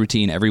 I got a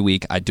routine every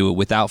week, I do it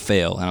without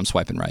fail, and I'm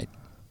swiping right?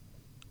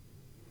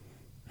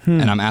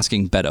 And I'm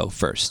asking Beto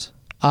first.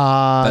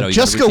 Beto, you got a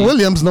Jessica routine?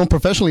 Williams, known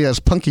professionally as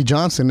Punky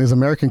Johnson, is an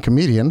American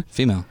comedian.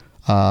 Female.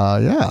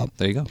 Yeah.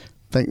 There you go.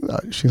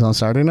 She's on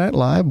Saturday Night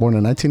Live, born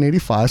in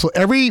 1985. So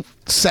every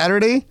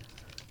Saturday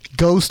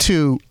goes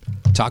to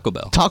Taco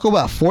Bell. Taco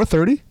Bell at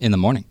 4:30 in the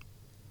morning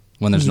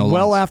when there's no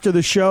well lines. after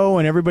the show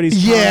and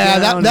everybody's Yeah,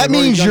 calmed down, that they've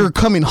already means done- you're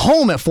coming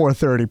home at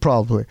 4:30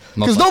 probably.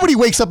 Because nobody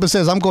wakes up and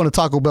says, I'm going to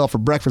Taco Bell for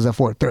breakfast at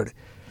 4:30.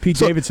 Pete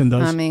Davidson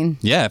does. I mean,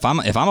 Yeah, if I'm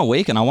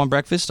awake and I want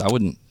breakfast, I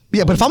wouldn't.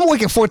 Yeah, but if I'm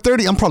awake at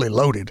 4:30, I'm probably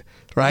loaded,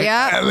 right?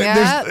 Yeah, I mean,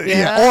 yeah, there's-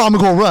 yeah. Or I'm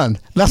gonna go run.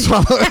 That's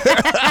what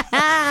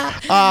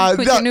I'm.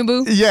 With your new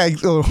boo? Yeah,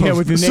 Yeah,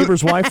 with your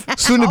neighbor's wife.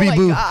 soon to be Oh my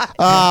boo.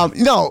 God.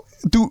 No,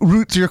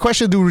 to your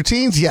question, do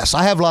routines? Yes,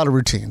 I have a lot of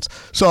routines.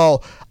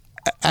 So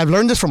I've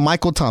learned this from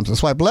Michael Thompson.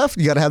 Swipe left,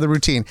 you got to have the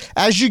routine.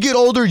 As you get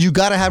older, you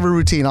got to have a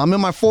routine. I'm in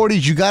my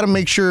 40s. You got to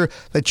make sure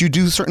that you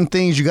do certain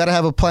things. You got to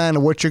have a plan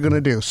of what you're going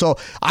to do. So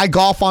I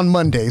golf on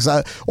Mondays,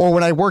 or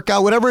when I work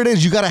out, whatever it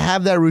is, you got to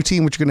have that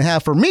routine. What you're going to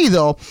have for me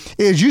though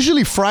is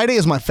usually Friday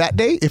is my fat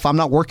day if I'm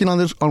not working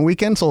on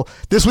weekend. So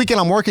this weekend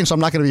I'm working, so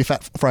I'm not going to be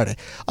fat Friday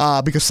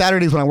because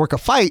Saturday is when I work a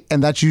fight,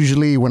 and that's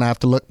usually when I have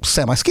to look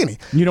semi-skinny.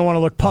 You don't want to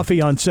look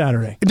puffy on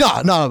Saturday.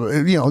 No,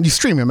 you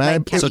stream it,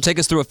 man. So take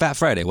us through a Fat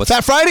Friday. What's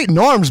Fat Friday?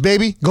 Norms,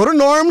 baby. Go to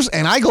Norms,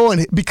 and I go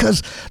in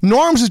because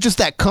Norms is just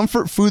that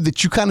comfort food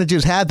that you kind of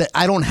just have that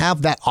I don't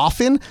have that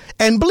often.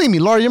 And believe me,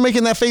 Laura, you're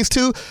making that face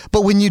too.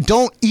 But when you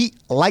don't eat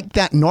like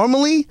that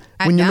normally,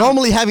 when you're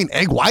normally having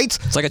egg whites,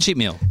 It's like a cheat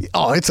meal.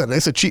 oh, it's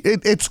a cheat.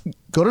 It's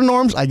go to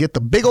Norms. I get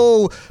the big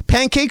old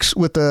pancakes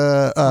with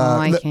the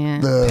I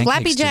can't. the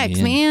Flappy Pancakes do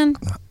Jacks, me in.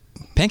 man.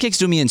 Pancakes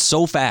do me in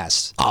so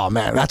fast. Oh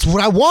man, that's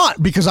what I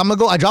want because I'm gonna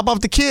go. I drop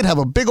off the kid, have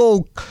a big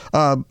old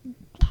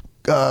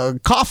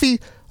coffee,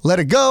 let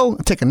it go,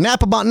 take a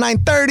nap about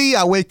 9:30.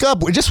 I wake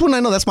up just when I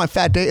know that's my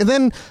fat day. And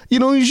then,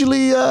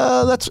 usually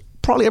that's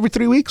probably every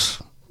 3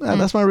 weeks.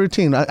 That's my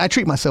routine. I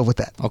treat myself with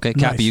that. Okay,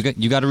 Cappy, Nice.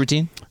 you got a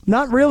routine?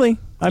 Not really.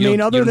 I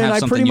mean, other than I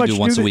pretty much do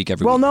once the, a week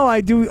every well, week. no,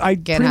 I do. I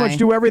Get pretty high. much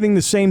do everything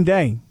the same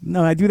day.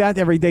 No, I do that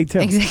every day too.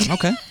 Exactly.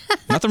 Okay,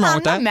 nothing wrong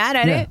with that. I'm not mad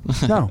at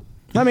it. No,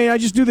 I mean, I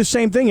just do the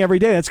same thing every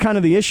day. That's kind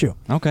of the issue.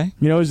 Okay.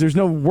 Is there's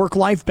no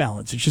work-life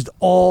balance. It's just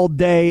all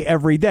day,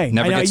 every day.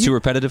 Never gets too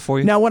repetitive for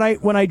you? Now,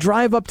 when I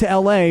drive up to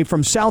L.A.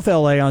 from South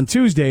L.A. on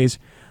Tuesdays,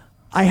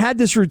 I had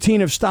this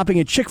routine of stopping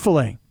at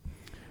Chick-fil-A.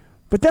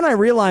 But then I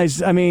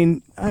realized, I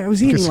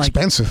was eating like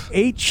expensive.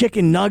 8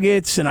 chicken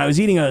nuggets, and I was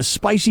eating a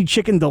spicy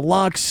chicken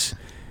deluxe,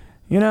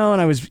 and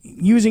I was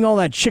using all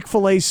that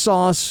Chick-fil-A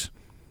sauce.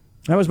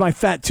 That was my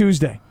Fat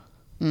Tuesday.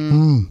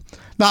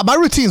 Now, my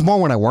routine is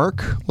more when I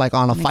work, like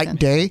on a fight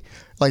day.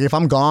 Like if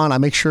I'm gone, I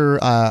make sure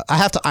I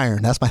have to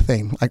iron. That's my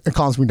thing. Like it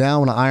calms me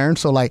down when I iron.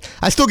 So like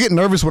I still get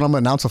nervous when I'm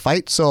going to announce a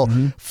fight. So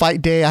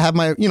fight day, I have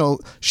my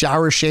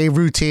shower, shave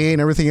routine,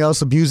 everything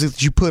else, the music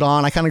that you put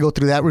on. I kind of go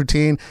through that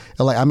routine.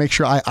 And like I make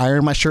sure I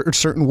iron my shirt a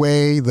certain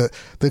way, the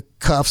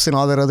cuffs and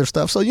all that other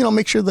stuff. So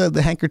make sure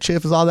the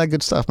handkerchief is all that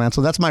good stuff, man.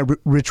 So that's my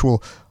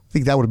ritual. I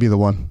think that would be the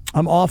one.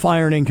 I'm off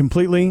ironing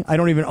completely. I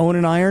don't even own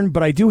an iron,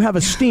 but I do have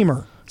a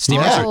steamer.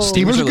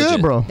 Steamers are good,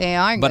 legit. bro. They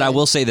are good. But I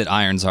will say that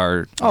irons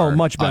are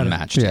much better.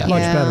 unmatched. Yeah.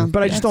 Much Yeah, better.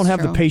 But I just don't have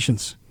the true.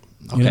 patience.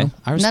 Okay.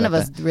 I respect None of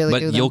us that. really but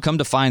do them. you'll come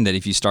to find that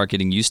if you start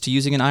getting used to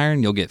using an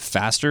iron, you'll get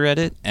faster at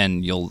it,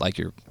 and you'll like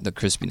the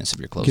crispiness of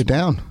your clothes. Get more.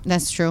 down.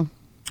 That's true.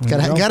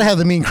 Gotta have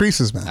the mean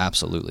creases, man.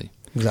 Absolutely.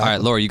 Exactly. All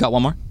right, Laura, you got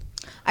one more?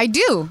 I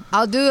do.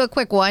 I'll do a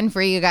quick one for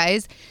you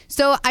guys.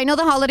 So I know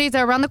the holidays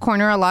are around the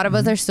corner. A lot of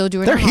us are still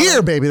doing They're our here,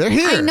 holiday- baby. They're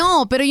here. I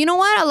know, but you know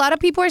what? A lot of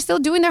people are still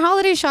doing their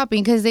holiday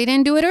shopping because they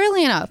didn't do it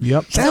early enough.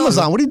 Yep. It's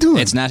Amazon. What are you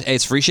doing?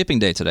 It's free shipping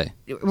day today.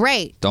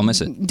 Right. Don't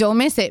miss it. Don't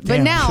miss it. But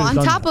Damn, now, should've on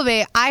done top that. of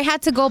it, I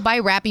had to go buy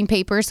wrapping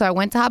paper. So I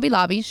went to Hobby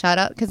Lobby. Shout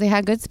out because they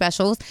had good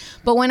specials.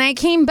 But when I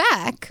came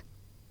back,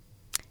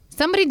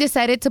 somebody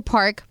decided to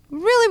park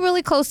really,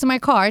 really close to my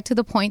car to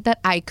the point that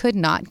I could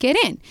not get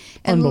in.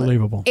 And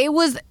Unbelievable. It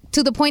was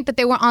to the point that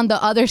they were on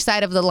the other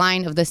side of the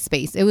line of the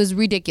space. It was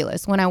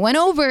ridiculous. When I went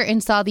over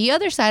and saw the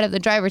other side of the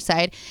driver's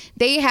side,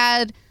 they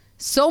had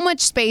so much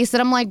space that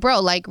I'm like,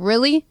 bro, like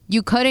really?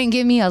 You couldn't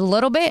give me a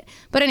little bit?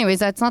 But anyways,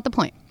 that's not the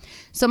point.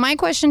 So my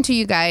question to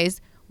you guys,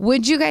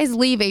 would you guys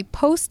leave a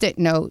Post-it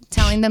note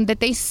telling them that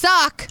they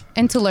suck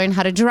and to learn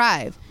how to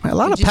drive? A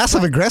lot of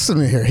passive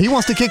aggressiveness here. He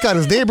wants to kick out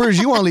his neighbors.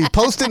 You want to leave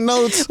Post-it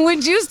notes.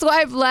 Would you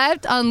swipe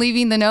left on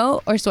leaving the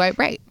note or swipe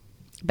right?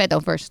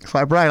 Beto first.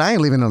 Swipe right. I ain't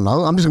leaving a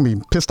note. I'm just going to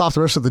be pissed off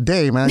the rest of the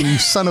day, man. You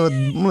son of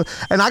a...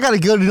 And I got a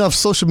good enough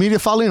social media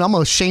following. I'm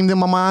going to shame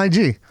them on my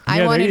IG.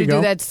 I wanted to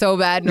do that so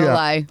bad, no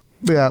lie.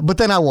 Yeah, but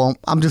then I won't.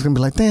 I'm just going to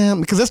be like,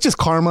 damn, because that's just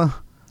karma.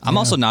 I'm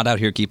also not out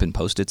here keeping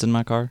Post-its in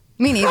my car.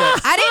 Me neither.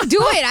 I didn't do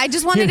it. I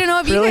just wanted to know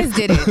if you guys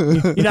did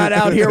it. You're not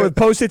out here with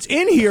Post-its.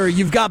 In here,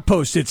 you've got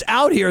Post-its.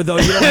 Out here, though,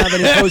 you don't have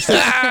any Post-its.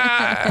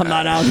 I'm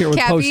not out here with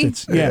Cappy?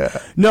 Post-its. Yeah.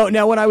 No,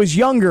 now, when I was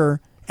younger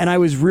and I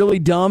was really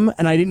dumb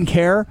and I didn't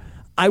care,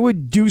 I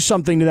would do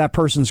something to that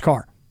person's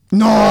car.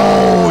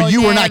 No,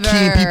 you were not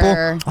keying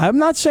people. I'm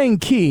not saying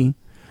key,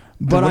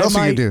 but what I else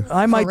might, you do?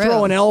 I might For throw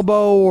real? an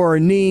elbow or a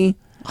knee.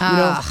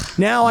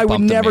 Now I would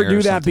Bump the never mirror do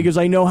or that something. because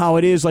I know how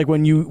it is. Like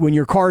when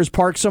your car is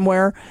parked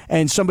somewhere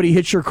and somebody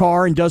hits your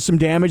car and does some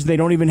damage, they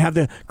don't even have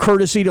the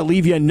courtesy to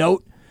leave you a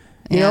note.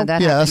 You know?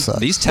 that Yeah, happened. that sucks.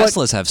 These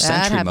Teslas have That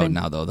Sentry mode happened.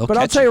 now, though. They'll But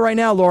I'll catch tell you right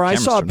now, Laura, I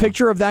Cameras saw a turn on.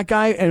 picture of that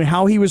guy and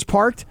how he was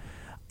parked.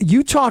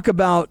 You talk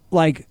about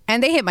like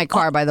And they hit my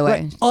car, by the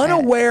way.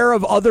 unaware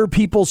of other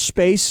people's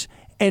space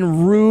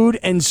and rude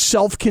and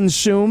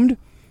self-consumed.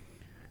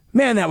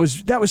 Man, that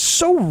was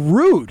so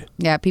rude.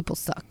 Yeah, people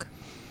suck.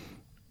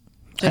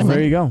 And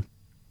there you go.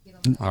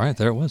 All right,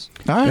 there it was.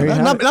 All right, There you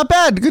have not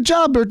bad. Good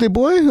job, birthday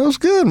boy. That was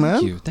good, man.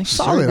 Thank you. Thank you,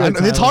 sir. Solid. Very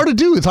good, It's hard to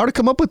do. It's hard to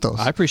come up with those.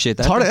 I appreciate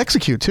that. It's hard to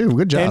execute too.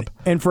 Good job.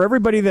 And for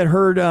everybody that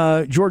heard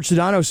George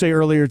Sedano say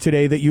earlier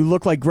today that you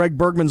look like Greg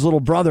Bergman's little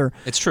brother,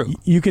 It's true.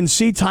 You can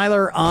see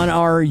Tyler on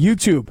our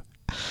YouTube.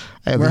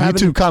 Hey, the We're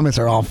having YouTube comments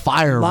are on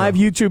fire. Live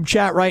bro. YouTube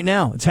chat right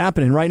now. It's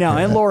happening right now.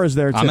 And Laura's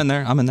there, too. I'm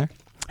in there.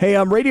 Hey,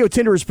 Radio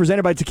Tinder is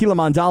presented by Tequila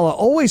Mandala.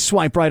 Always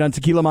swipe right on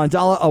Tequila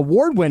Mandala.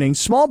 Award-winning,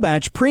 small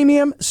batch,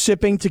 premium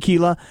sipping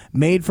tequila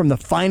made from the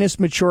finest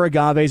mature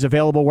agaves,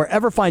 available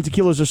wherever fine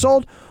tequilas are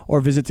sold,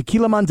 or visit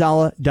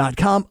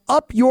tequilamandala.com.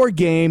 Up your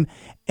game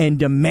and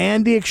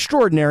demand the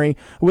extraordinary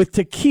with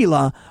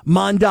Tequila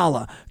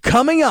Mandala.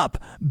 Coming up,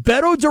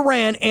 Beto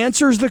Duran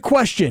answers the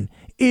question,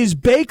 is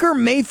Baker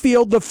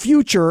Mayfield the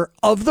future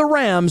of the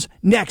Rams?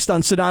 Next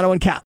on Sedano and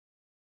Cap.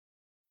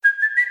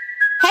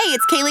 Hey,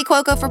 it's Kaylee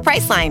Cuoco for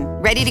Priceline.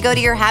 Ready to go to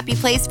your happy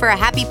place for a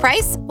happy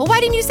price? Well, why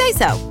didn't you say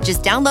so?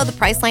 Just download the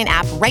Priceline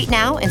app right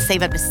now and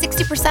save up to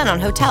 60% on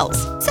hotels.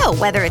 So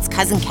whether it's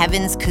Cousin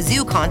Kevin's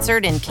Kazoo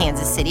Concert in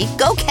Kansas City,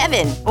 go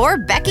Kevin, or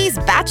Becky's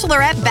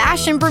Bachelorette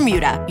Bash in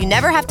Bermuda, you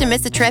never have to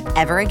miss a trip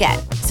ever again.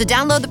 So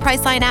download the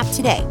Priceline app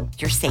today.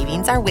 Your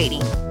savings are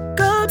waiting.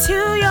 Go to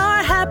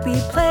your happy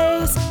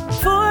place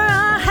for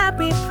a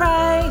happy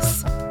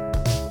price.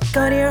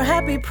 Go to your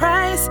happy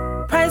price,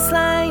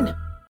 Priceline.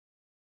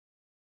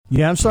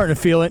 Yeah, I'm starting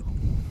to feel it.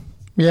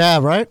 Yeah,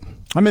 right?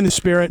 I'm in the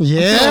spirit.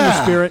 Yeah. I'm feeling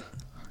the spirit.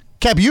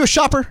 Cap, you a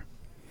shopper?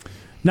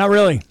 Not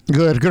really.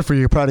 Good for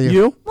you. Proud of you.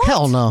 You?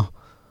 Hell no.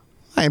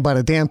 I ain't bought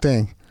a damn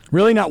thing.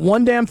 Really? Not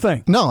one damn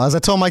thing? No, as I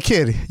told my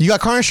kid, you got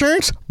car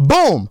insurance?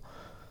 Boom.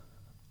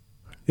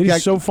 It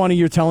is so funny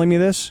you're telling me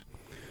this.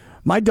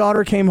 My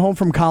daughter came home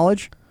from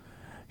college.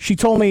 She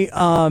told me,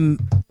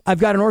 I've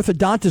got an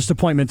orthodontist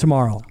appointment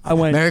tomorrow. I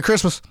went, Merry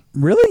Christmas.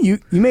 Really? You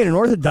made an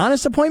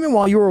orthodontist appointment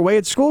while you were away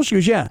at school? She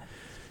goes, yeah.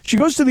 She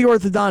goes to the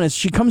orthodontist.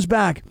 She comes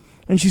back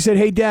and she said,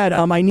 hey, Dad,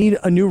 I need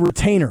a new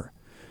retainer.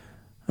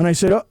 And I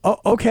said,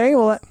 okay,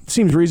 well, that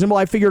seems reasonable.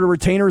 I figured a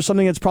retainer is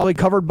something that's probably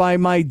covered by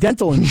my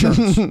dental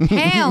insurance.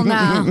 Hell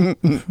no.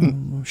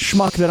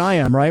 Schmuck that I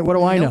am, right? What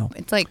do I know?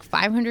 It's like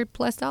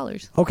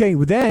 $500+. Okay,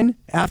 well then,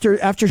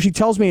 after she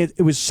tells me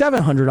it was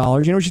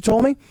 $700, you know what she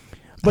told me?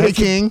 But hey,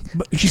 King.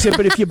 She said,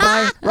 but if you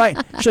buy, right.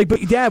 She's like,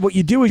 but Dad, what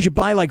you do is you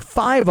buy like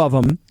 5 of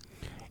them,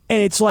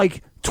 and it's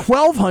like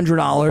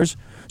 $1,200.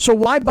 So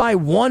why buy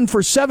one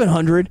for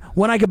 $700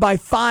 when I could buy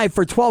 5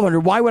 for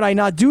 $1,200? Why would I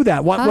not do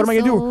that? What am I going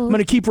to do? I'm going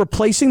to keep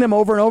replacing them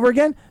over and over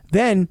again?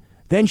 Then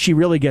she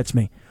really gets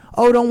me.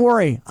 Oh, don't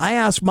worry. I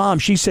asked Mom.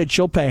 She said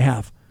she'll pay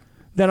half.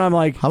 Then I'm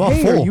like, how about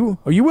hey, full?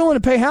 Are you willing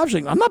to pay half?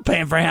 She's like, I'm not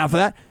paying for half of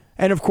that.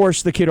 And of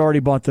course, the kid already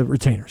bought the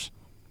retainers.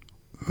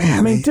 Man,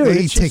 I mean, dude,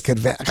 they take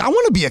advantage. I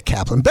want to be a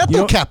Kaplan.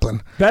 Beto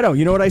Kaplan. Beto,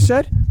 you know what I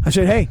said? I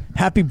said, hey,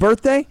 happy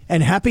birthday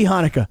and happy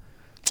Hanukkah.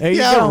 There you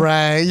go.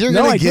 Right. You're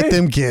going to get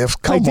them gifts.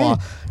 Come on.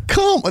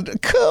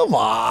 Come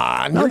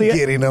on. No, You're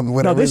getting them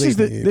whatever this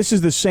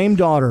is the same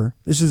daughter.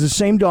 This is the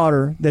same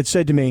daughter that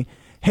said to me,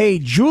 hey,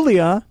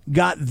 Julia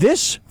got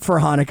this for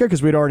Hanukkah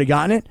because we'd already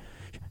gotten it.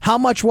 How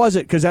much was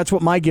it? Because that's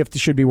what my gift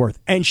should be worth.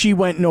 And she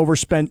went and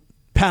overspent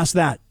past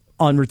that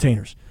on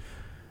retainers.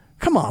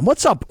 Come on.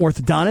 What's up,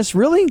 orthodontist?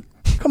 Really?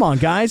 Come on,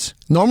 guys.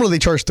 Normally they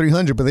charge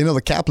 $300, but they know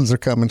the Kaplans are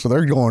coming, so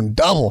they're going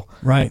double.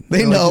 Right.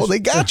 They know. They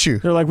got you.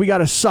 They're like, we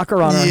got a sucker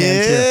on our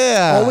hands here.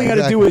 Yeah. All we got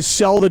to do is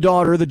sell the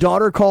daughter. The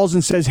daughter calls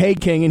and says, hey,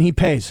 King, and he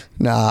pays.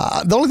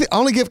 Nah. The only thing, I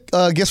only give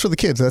gifts for the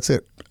kids. That's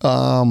it.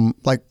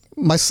 Like,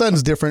 my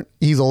son's different.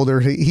 He's older.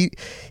 He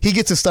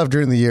gets his stuff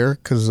during the year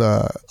because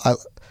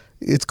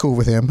it's cool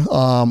with him.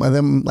 And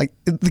then, like,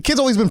 the kids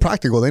always been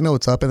practical. They know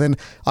what's up. And then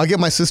I'll get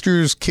my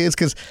sister's kids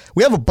because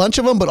we have a bunch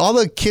of them, but all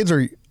the kids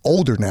are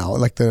older now,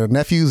 like the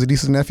nephews, the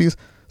nieces and nephews.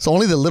 So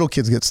only the little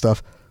kids get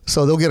stuff.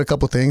 So they'll get a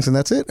couple things, and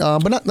that's it.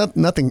 But not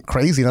nothing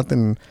crazy,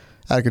 nothing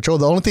out of control.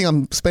 The only thing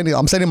I'm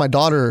sending my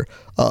daughter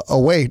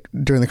away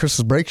during the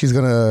Christmas break. She's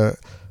going to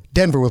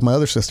Denver with my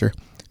other sister.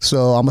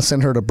 So I'm going to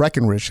send her to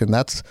Breckenridge, and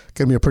that's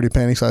going to be a pretty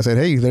penny. So I said,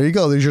 hey, there you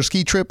go. There's your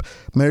ski trip.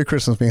 Merry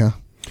Christmas, Mija.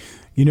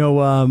 You know,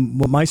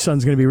 what my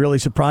son's going to be really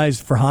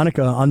surprised for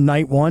Hanukkah, on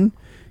night 1,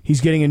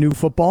 he's getting a new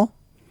football.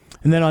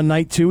 And then on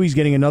night 2, he's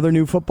getting another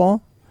new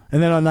football.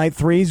 And then on night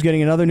 3, he's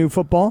getting another new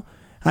football.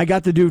 I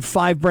got the dude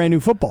 5 brand new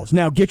footballs.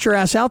 Now get your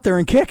ass out there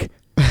and kick.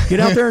 Get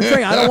out there and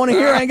train. I don't want to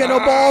hear I ain't got no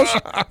balls.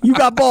 You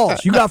got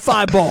balls. You got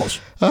 5 balls.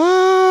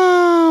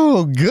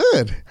 Oh,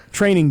 good.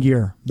 Training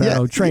gear.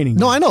 Training gear.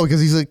 No, I know, because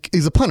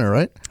he's a punter,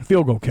 right?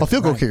 Field goal kicker. A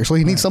field goal kicker. So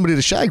he needs somebody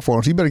to shag for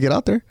him. So you better get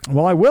out there.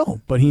 Well, I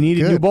will, but he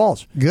needed new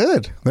balls.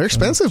 Good. They're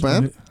expensive,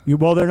 man.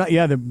 Well, they're not.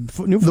 Yeah, the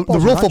new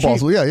footballs. The real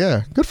footballs. Cheap.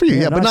 Yeah. Good for you.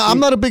 Yeah, but no, I'm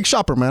not a big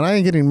shopper, man. I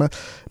ain't getting my.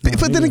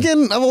 But then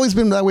again, I've always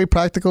been that way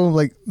practical.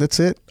 Like, that's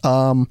it.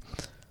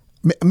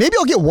 Maybe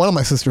I'll get one of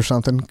my sisters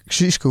something.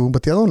 She's cool,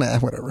 but the other one,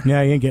 whatever.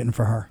 Yeah, you ain't getting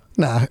for her.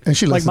 Nah, and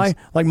she listens.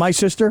 Like my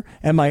sister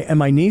and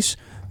my niece.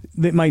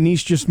 My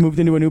niece just moved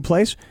into a new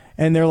place,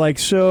 and they're like,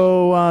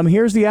 so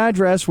here's the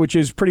address, which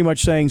is pretty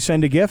much saying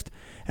send a gift.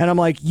 And I'm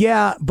like,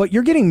 yeah, but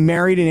you're getting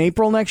married in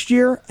April next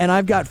year, and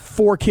I've got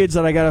 4 kids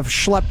that I got to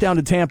schlep down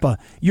to Tampa.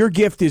 Your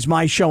gift is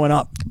my showing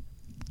up.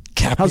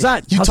 How's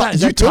that? You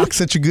talk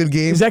such a good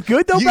game. Is that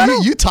good, though,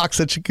 Beto? You talk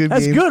such a good game.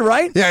 That's good,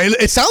 right? Yeah,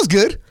 it sounds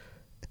good.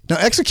 Now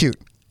execute.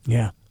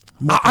 Yeah.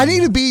 I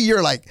need to be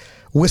your, like,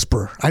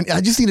 whisperer.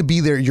 I just need to be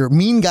there, your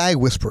mean guy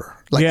whisperer.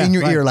 Like, in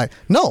your ear, like,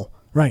 no.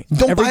 Right.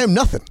 Don't buy them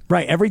nothing.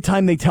 Right. Every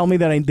time they tell me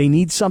that they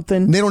need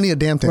something. They don't need a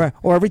damn thing. Right.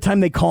 Or every time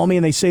they call me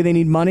and they say they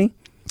need money.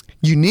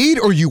 You need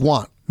or you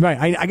want.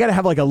 Right. I got to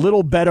have like a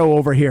little Beto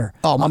over here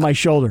on my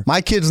shoulder. My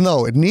kids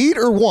know it. Need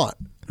or want.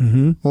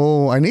 Mm-hmm.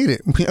 Oh, I need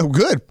it.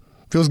 Good.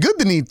 Feels good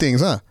to need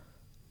things, huh?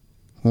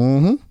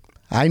 Mm-hmm.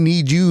 I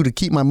need you to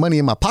keep my money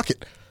in my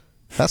pocket.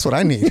 That's what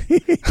I need. I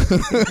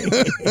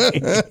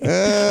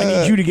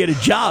need you to get a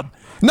job.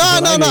 No.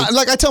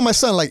 Like I tell my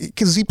son, like,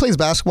 because he plays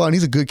basketball and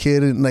he's a good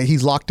kid and like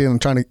he's locked in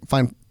and trying to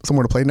find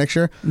somewhere to play next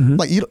year. Mm-hmm.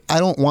 Like, I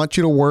don't want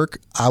you to work.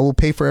 I will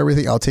pay for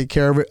everything. I'll take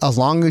care of it as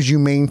long as you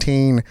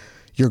maintain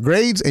your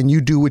grades and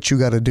you do what you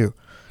got to do.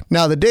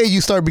 Now, the day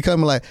you start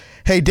becoming like,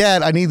 hey,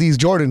 Dad, I need these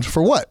Jordans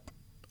for what?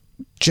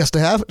 Just to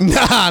have?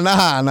 Nah.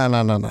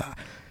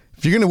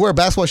 If you're gonna wear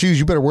basketball shoes,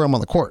 you better wear them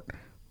on the court.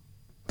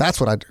 That's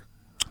what I do.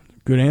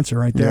 Good answer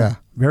right there. Yeah.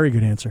 Very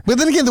good answer. But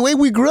then again, the way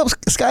we grew up,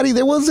 Scotty,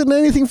 there wasn't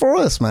anything for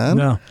us, man.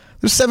 No.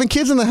 There's 7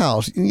 kids in the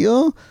house. You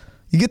know,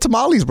 you get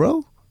tamales,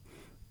 bro.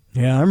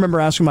 Yeah, I remember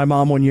asking my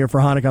mom one year for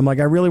Hanukkah. I'm like,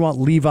 I really want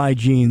Levi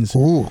jeans.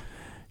 Ooh.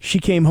 She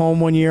came home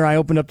one year. I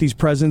opened up these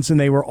presents, and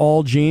they were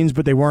all jeans,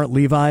 but they weren't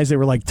Levi's. They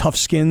were like Tough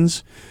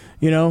Skins,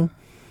 you know?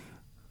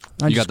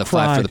 You got the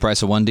 5 for the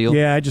price of 1 deal?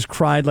 Yeah, I just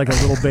cried like a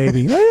little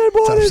baby. I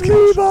bought his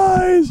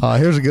Levi's.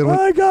 Here's a good one.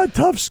 I got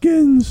Tough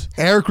Skins.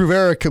 Eric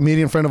Rivera, a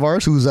comedian friend of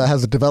ours who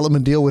has a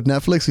development deal with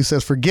Netflix. He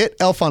says, forget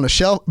Elf on the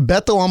Shelf,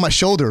 Beto on my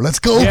shoulder. Let's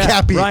go,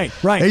 Cappy. Right.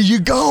 There you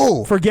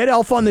go. Forget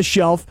Elf on the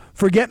Shelf.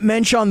 Forget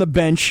Mensch on the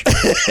bench.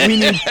 we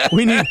need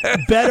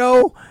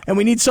Beto, and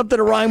we need something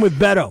to rhyme with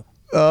Beto.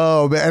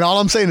 Oh, man. And all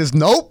I'm saying is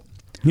nope.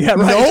 Yeah,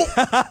 right.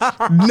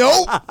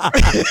 Nope.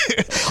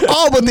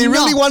 Oh, but they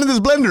really wanted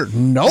this blender.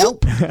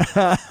 Nope.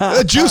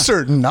 A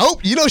juicer.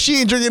 Nope. You know she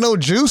ain't drinking no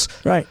juice.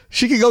 Right.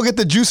 She could go get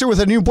the juicer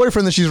with a new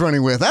boyfriend that she's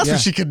running with. That's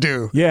what she could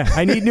do. Yeah,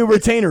 I need new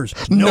retainers.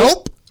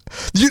 Nope.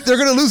 They're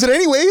going to lose it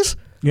anyways.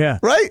 Yeah.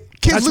 Right?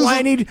 Kids That's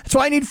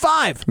why I need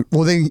 5.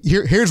 Well, then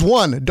here's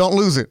 1. Don't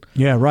lose it.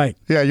 Yeah, right.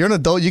 Yeah, you're an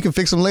adult. You can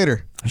fix them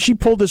later. She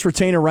pulled this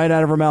retainer right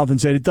out of her mouth and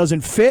said, it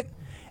doesn't fit,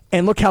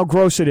 and look how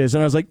gross it is.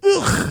 And I was like,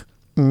 ugh.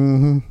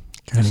 Mm-hmm.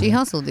 She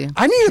hustled you.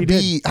 I need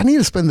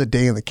to spend the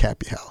day in the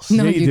Cappy house.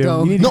 No, you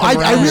don't. No,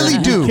 I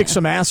really do. Kick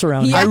some ass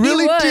around. Yeah, I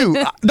really do.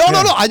 No.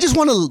 I just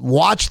want to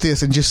watch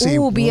this and just say,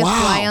 be a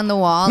fly on the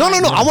wall. No.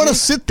 I want to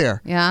sit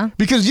there. Yeah.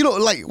 Because,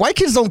 like, white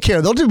kids don't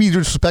care. They'll just be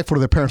disrespectful to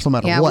their parents no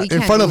matter what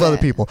in front of other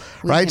people.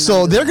 Right?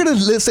 So they're going to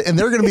listen and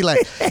they're going to be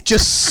like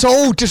just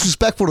so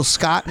disrespectful to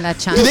Scott.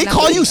 Do they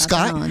call you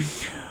Scott?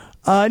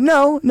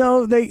 No.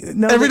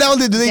 Every now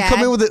and then, do they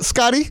come in with it,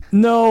 Scotty?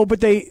 No, but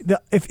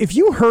if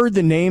you heard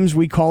the names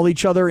we call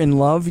each other in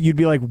love, you'd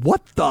be like,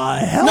 "What the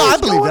hell?" No, I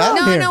believe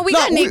that. No, we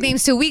got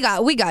nicknames too. We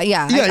got.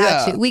 Yeah, I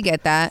got you. We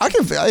get that. I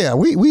can. Yeah,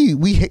 we.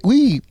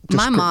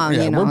 My mom,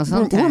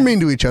 we're mean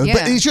to each other,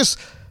 but it's just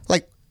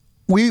like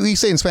we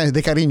say in Spanish,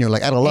 de cariño,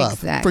 like out of love.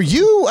 Exactly. For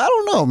you, I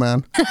don't know,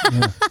 man.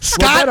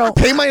 Scott,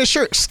 pay my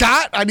insurance.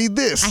 Scott, I need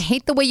this. I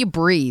hate the way you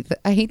breathe.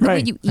 I hate the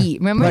way you eat.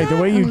 Remember? Right, the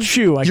way you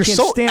chew. I You're can't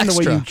so stand the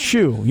way extra. you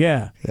chew.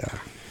 Yeah.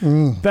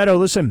 Beto,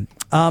 listen,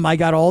 I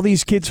got all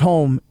these kids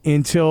home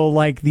until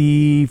like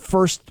the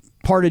first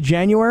part of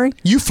January.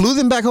 You flew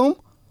them back home?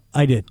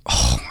 I did.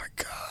 Oh my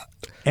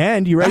God.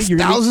 And you ready?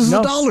 That's thousands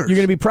of dollars. You're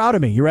going to be proud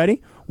of me. You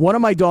ready? One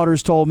of my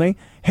daughters told me,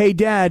 "Hey,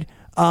 Dad,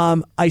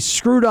 I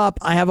screwed up.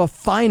 I have a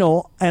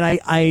final, and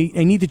I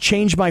need to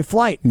change my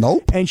flight."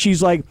 Nope. And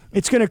she's like,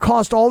 "It's going to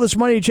cost all this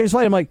money to change the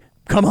flight." I'm like,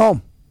 "Come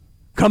home.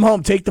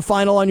 Take the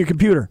final on your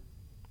computer."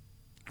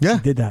 Yeah.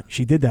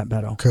 She did that,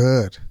 Beto.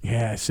 Good.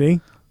 Yeah,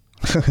 see?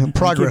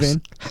 Progress.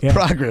 Yeah.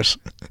 Progress.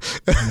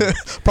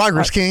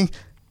 Progress, King.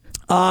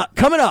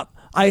 Coming up,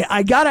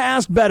 I got to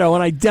ask Beto,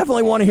 and I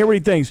definitely want to hear what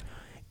he thinks.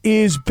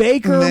 Is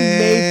Baker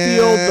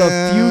Mayfield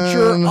the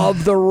future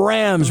of the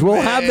Rams? We'll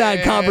have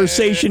that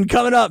conversation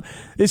coming up.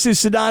 This is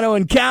Sedano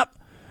and Cap,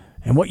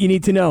 and what you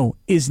need to know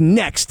is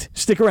next.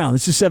 Stick around.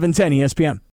 This is 710 ESPN.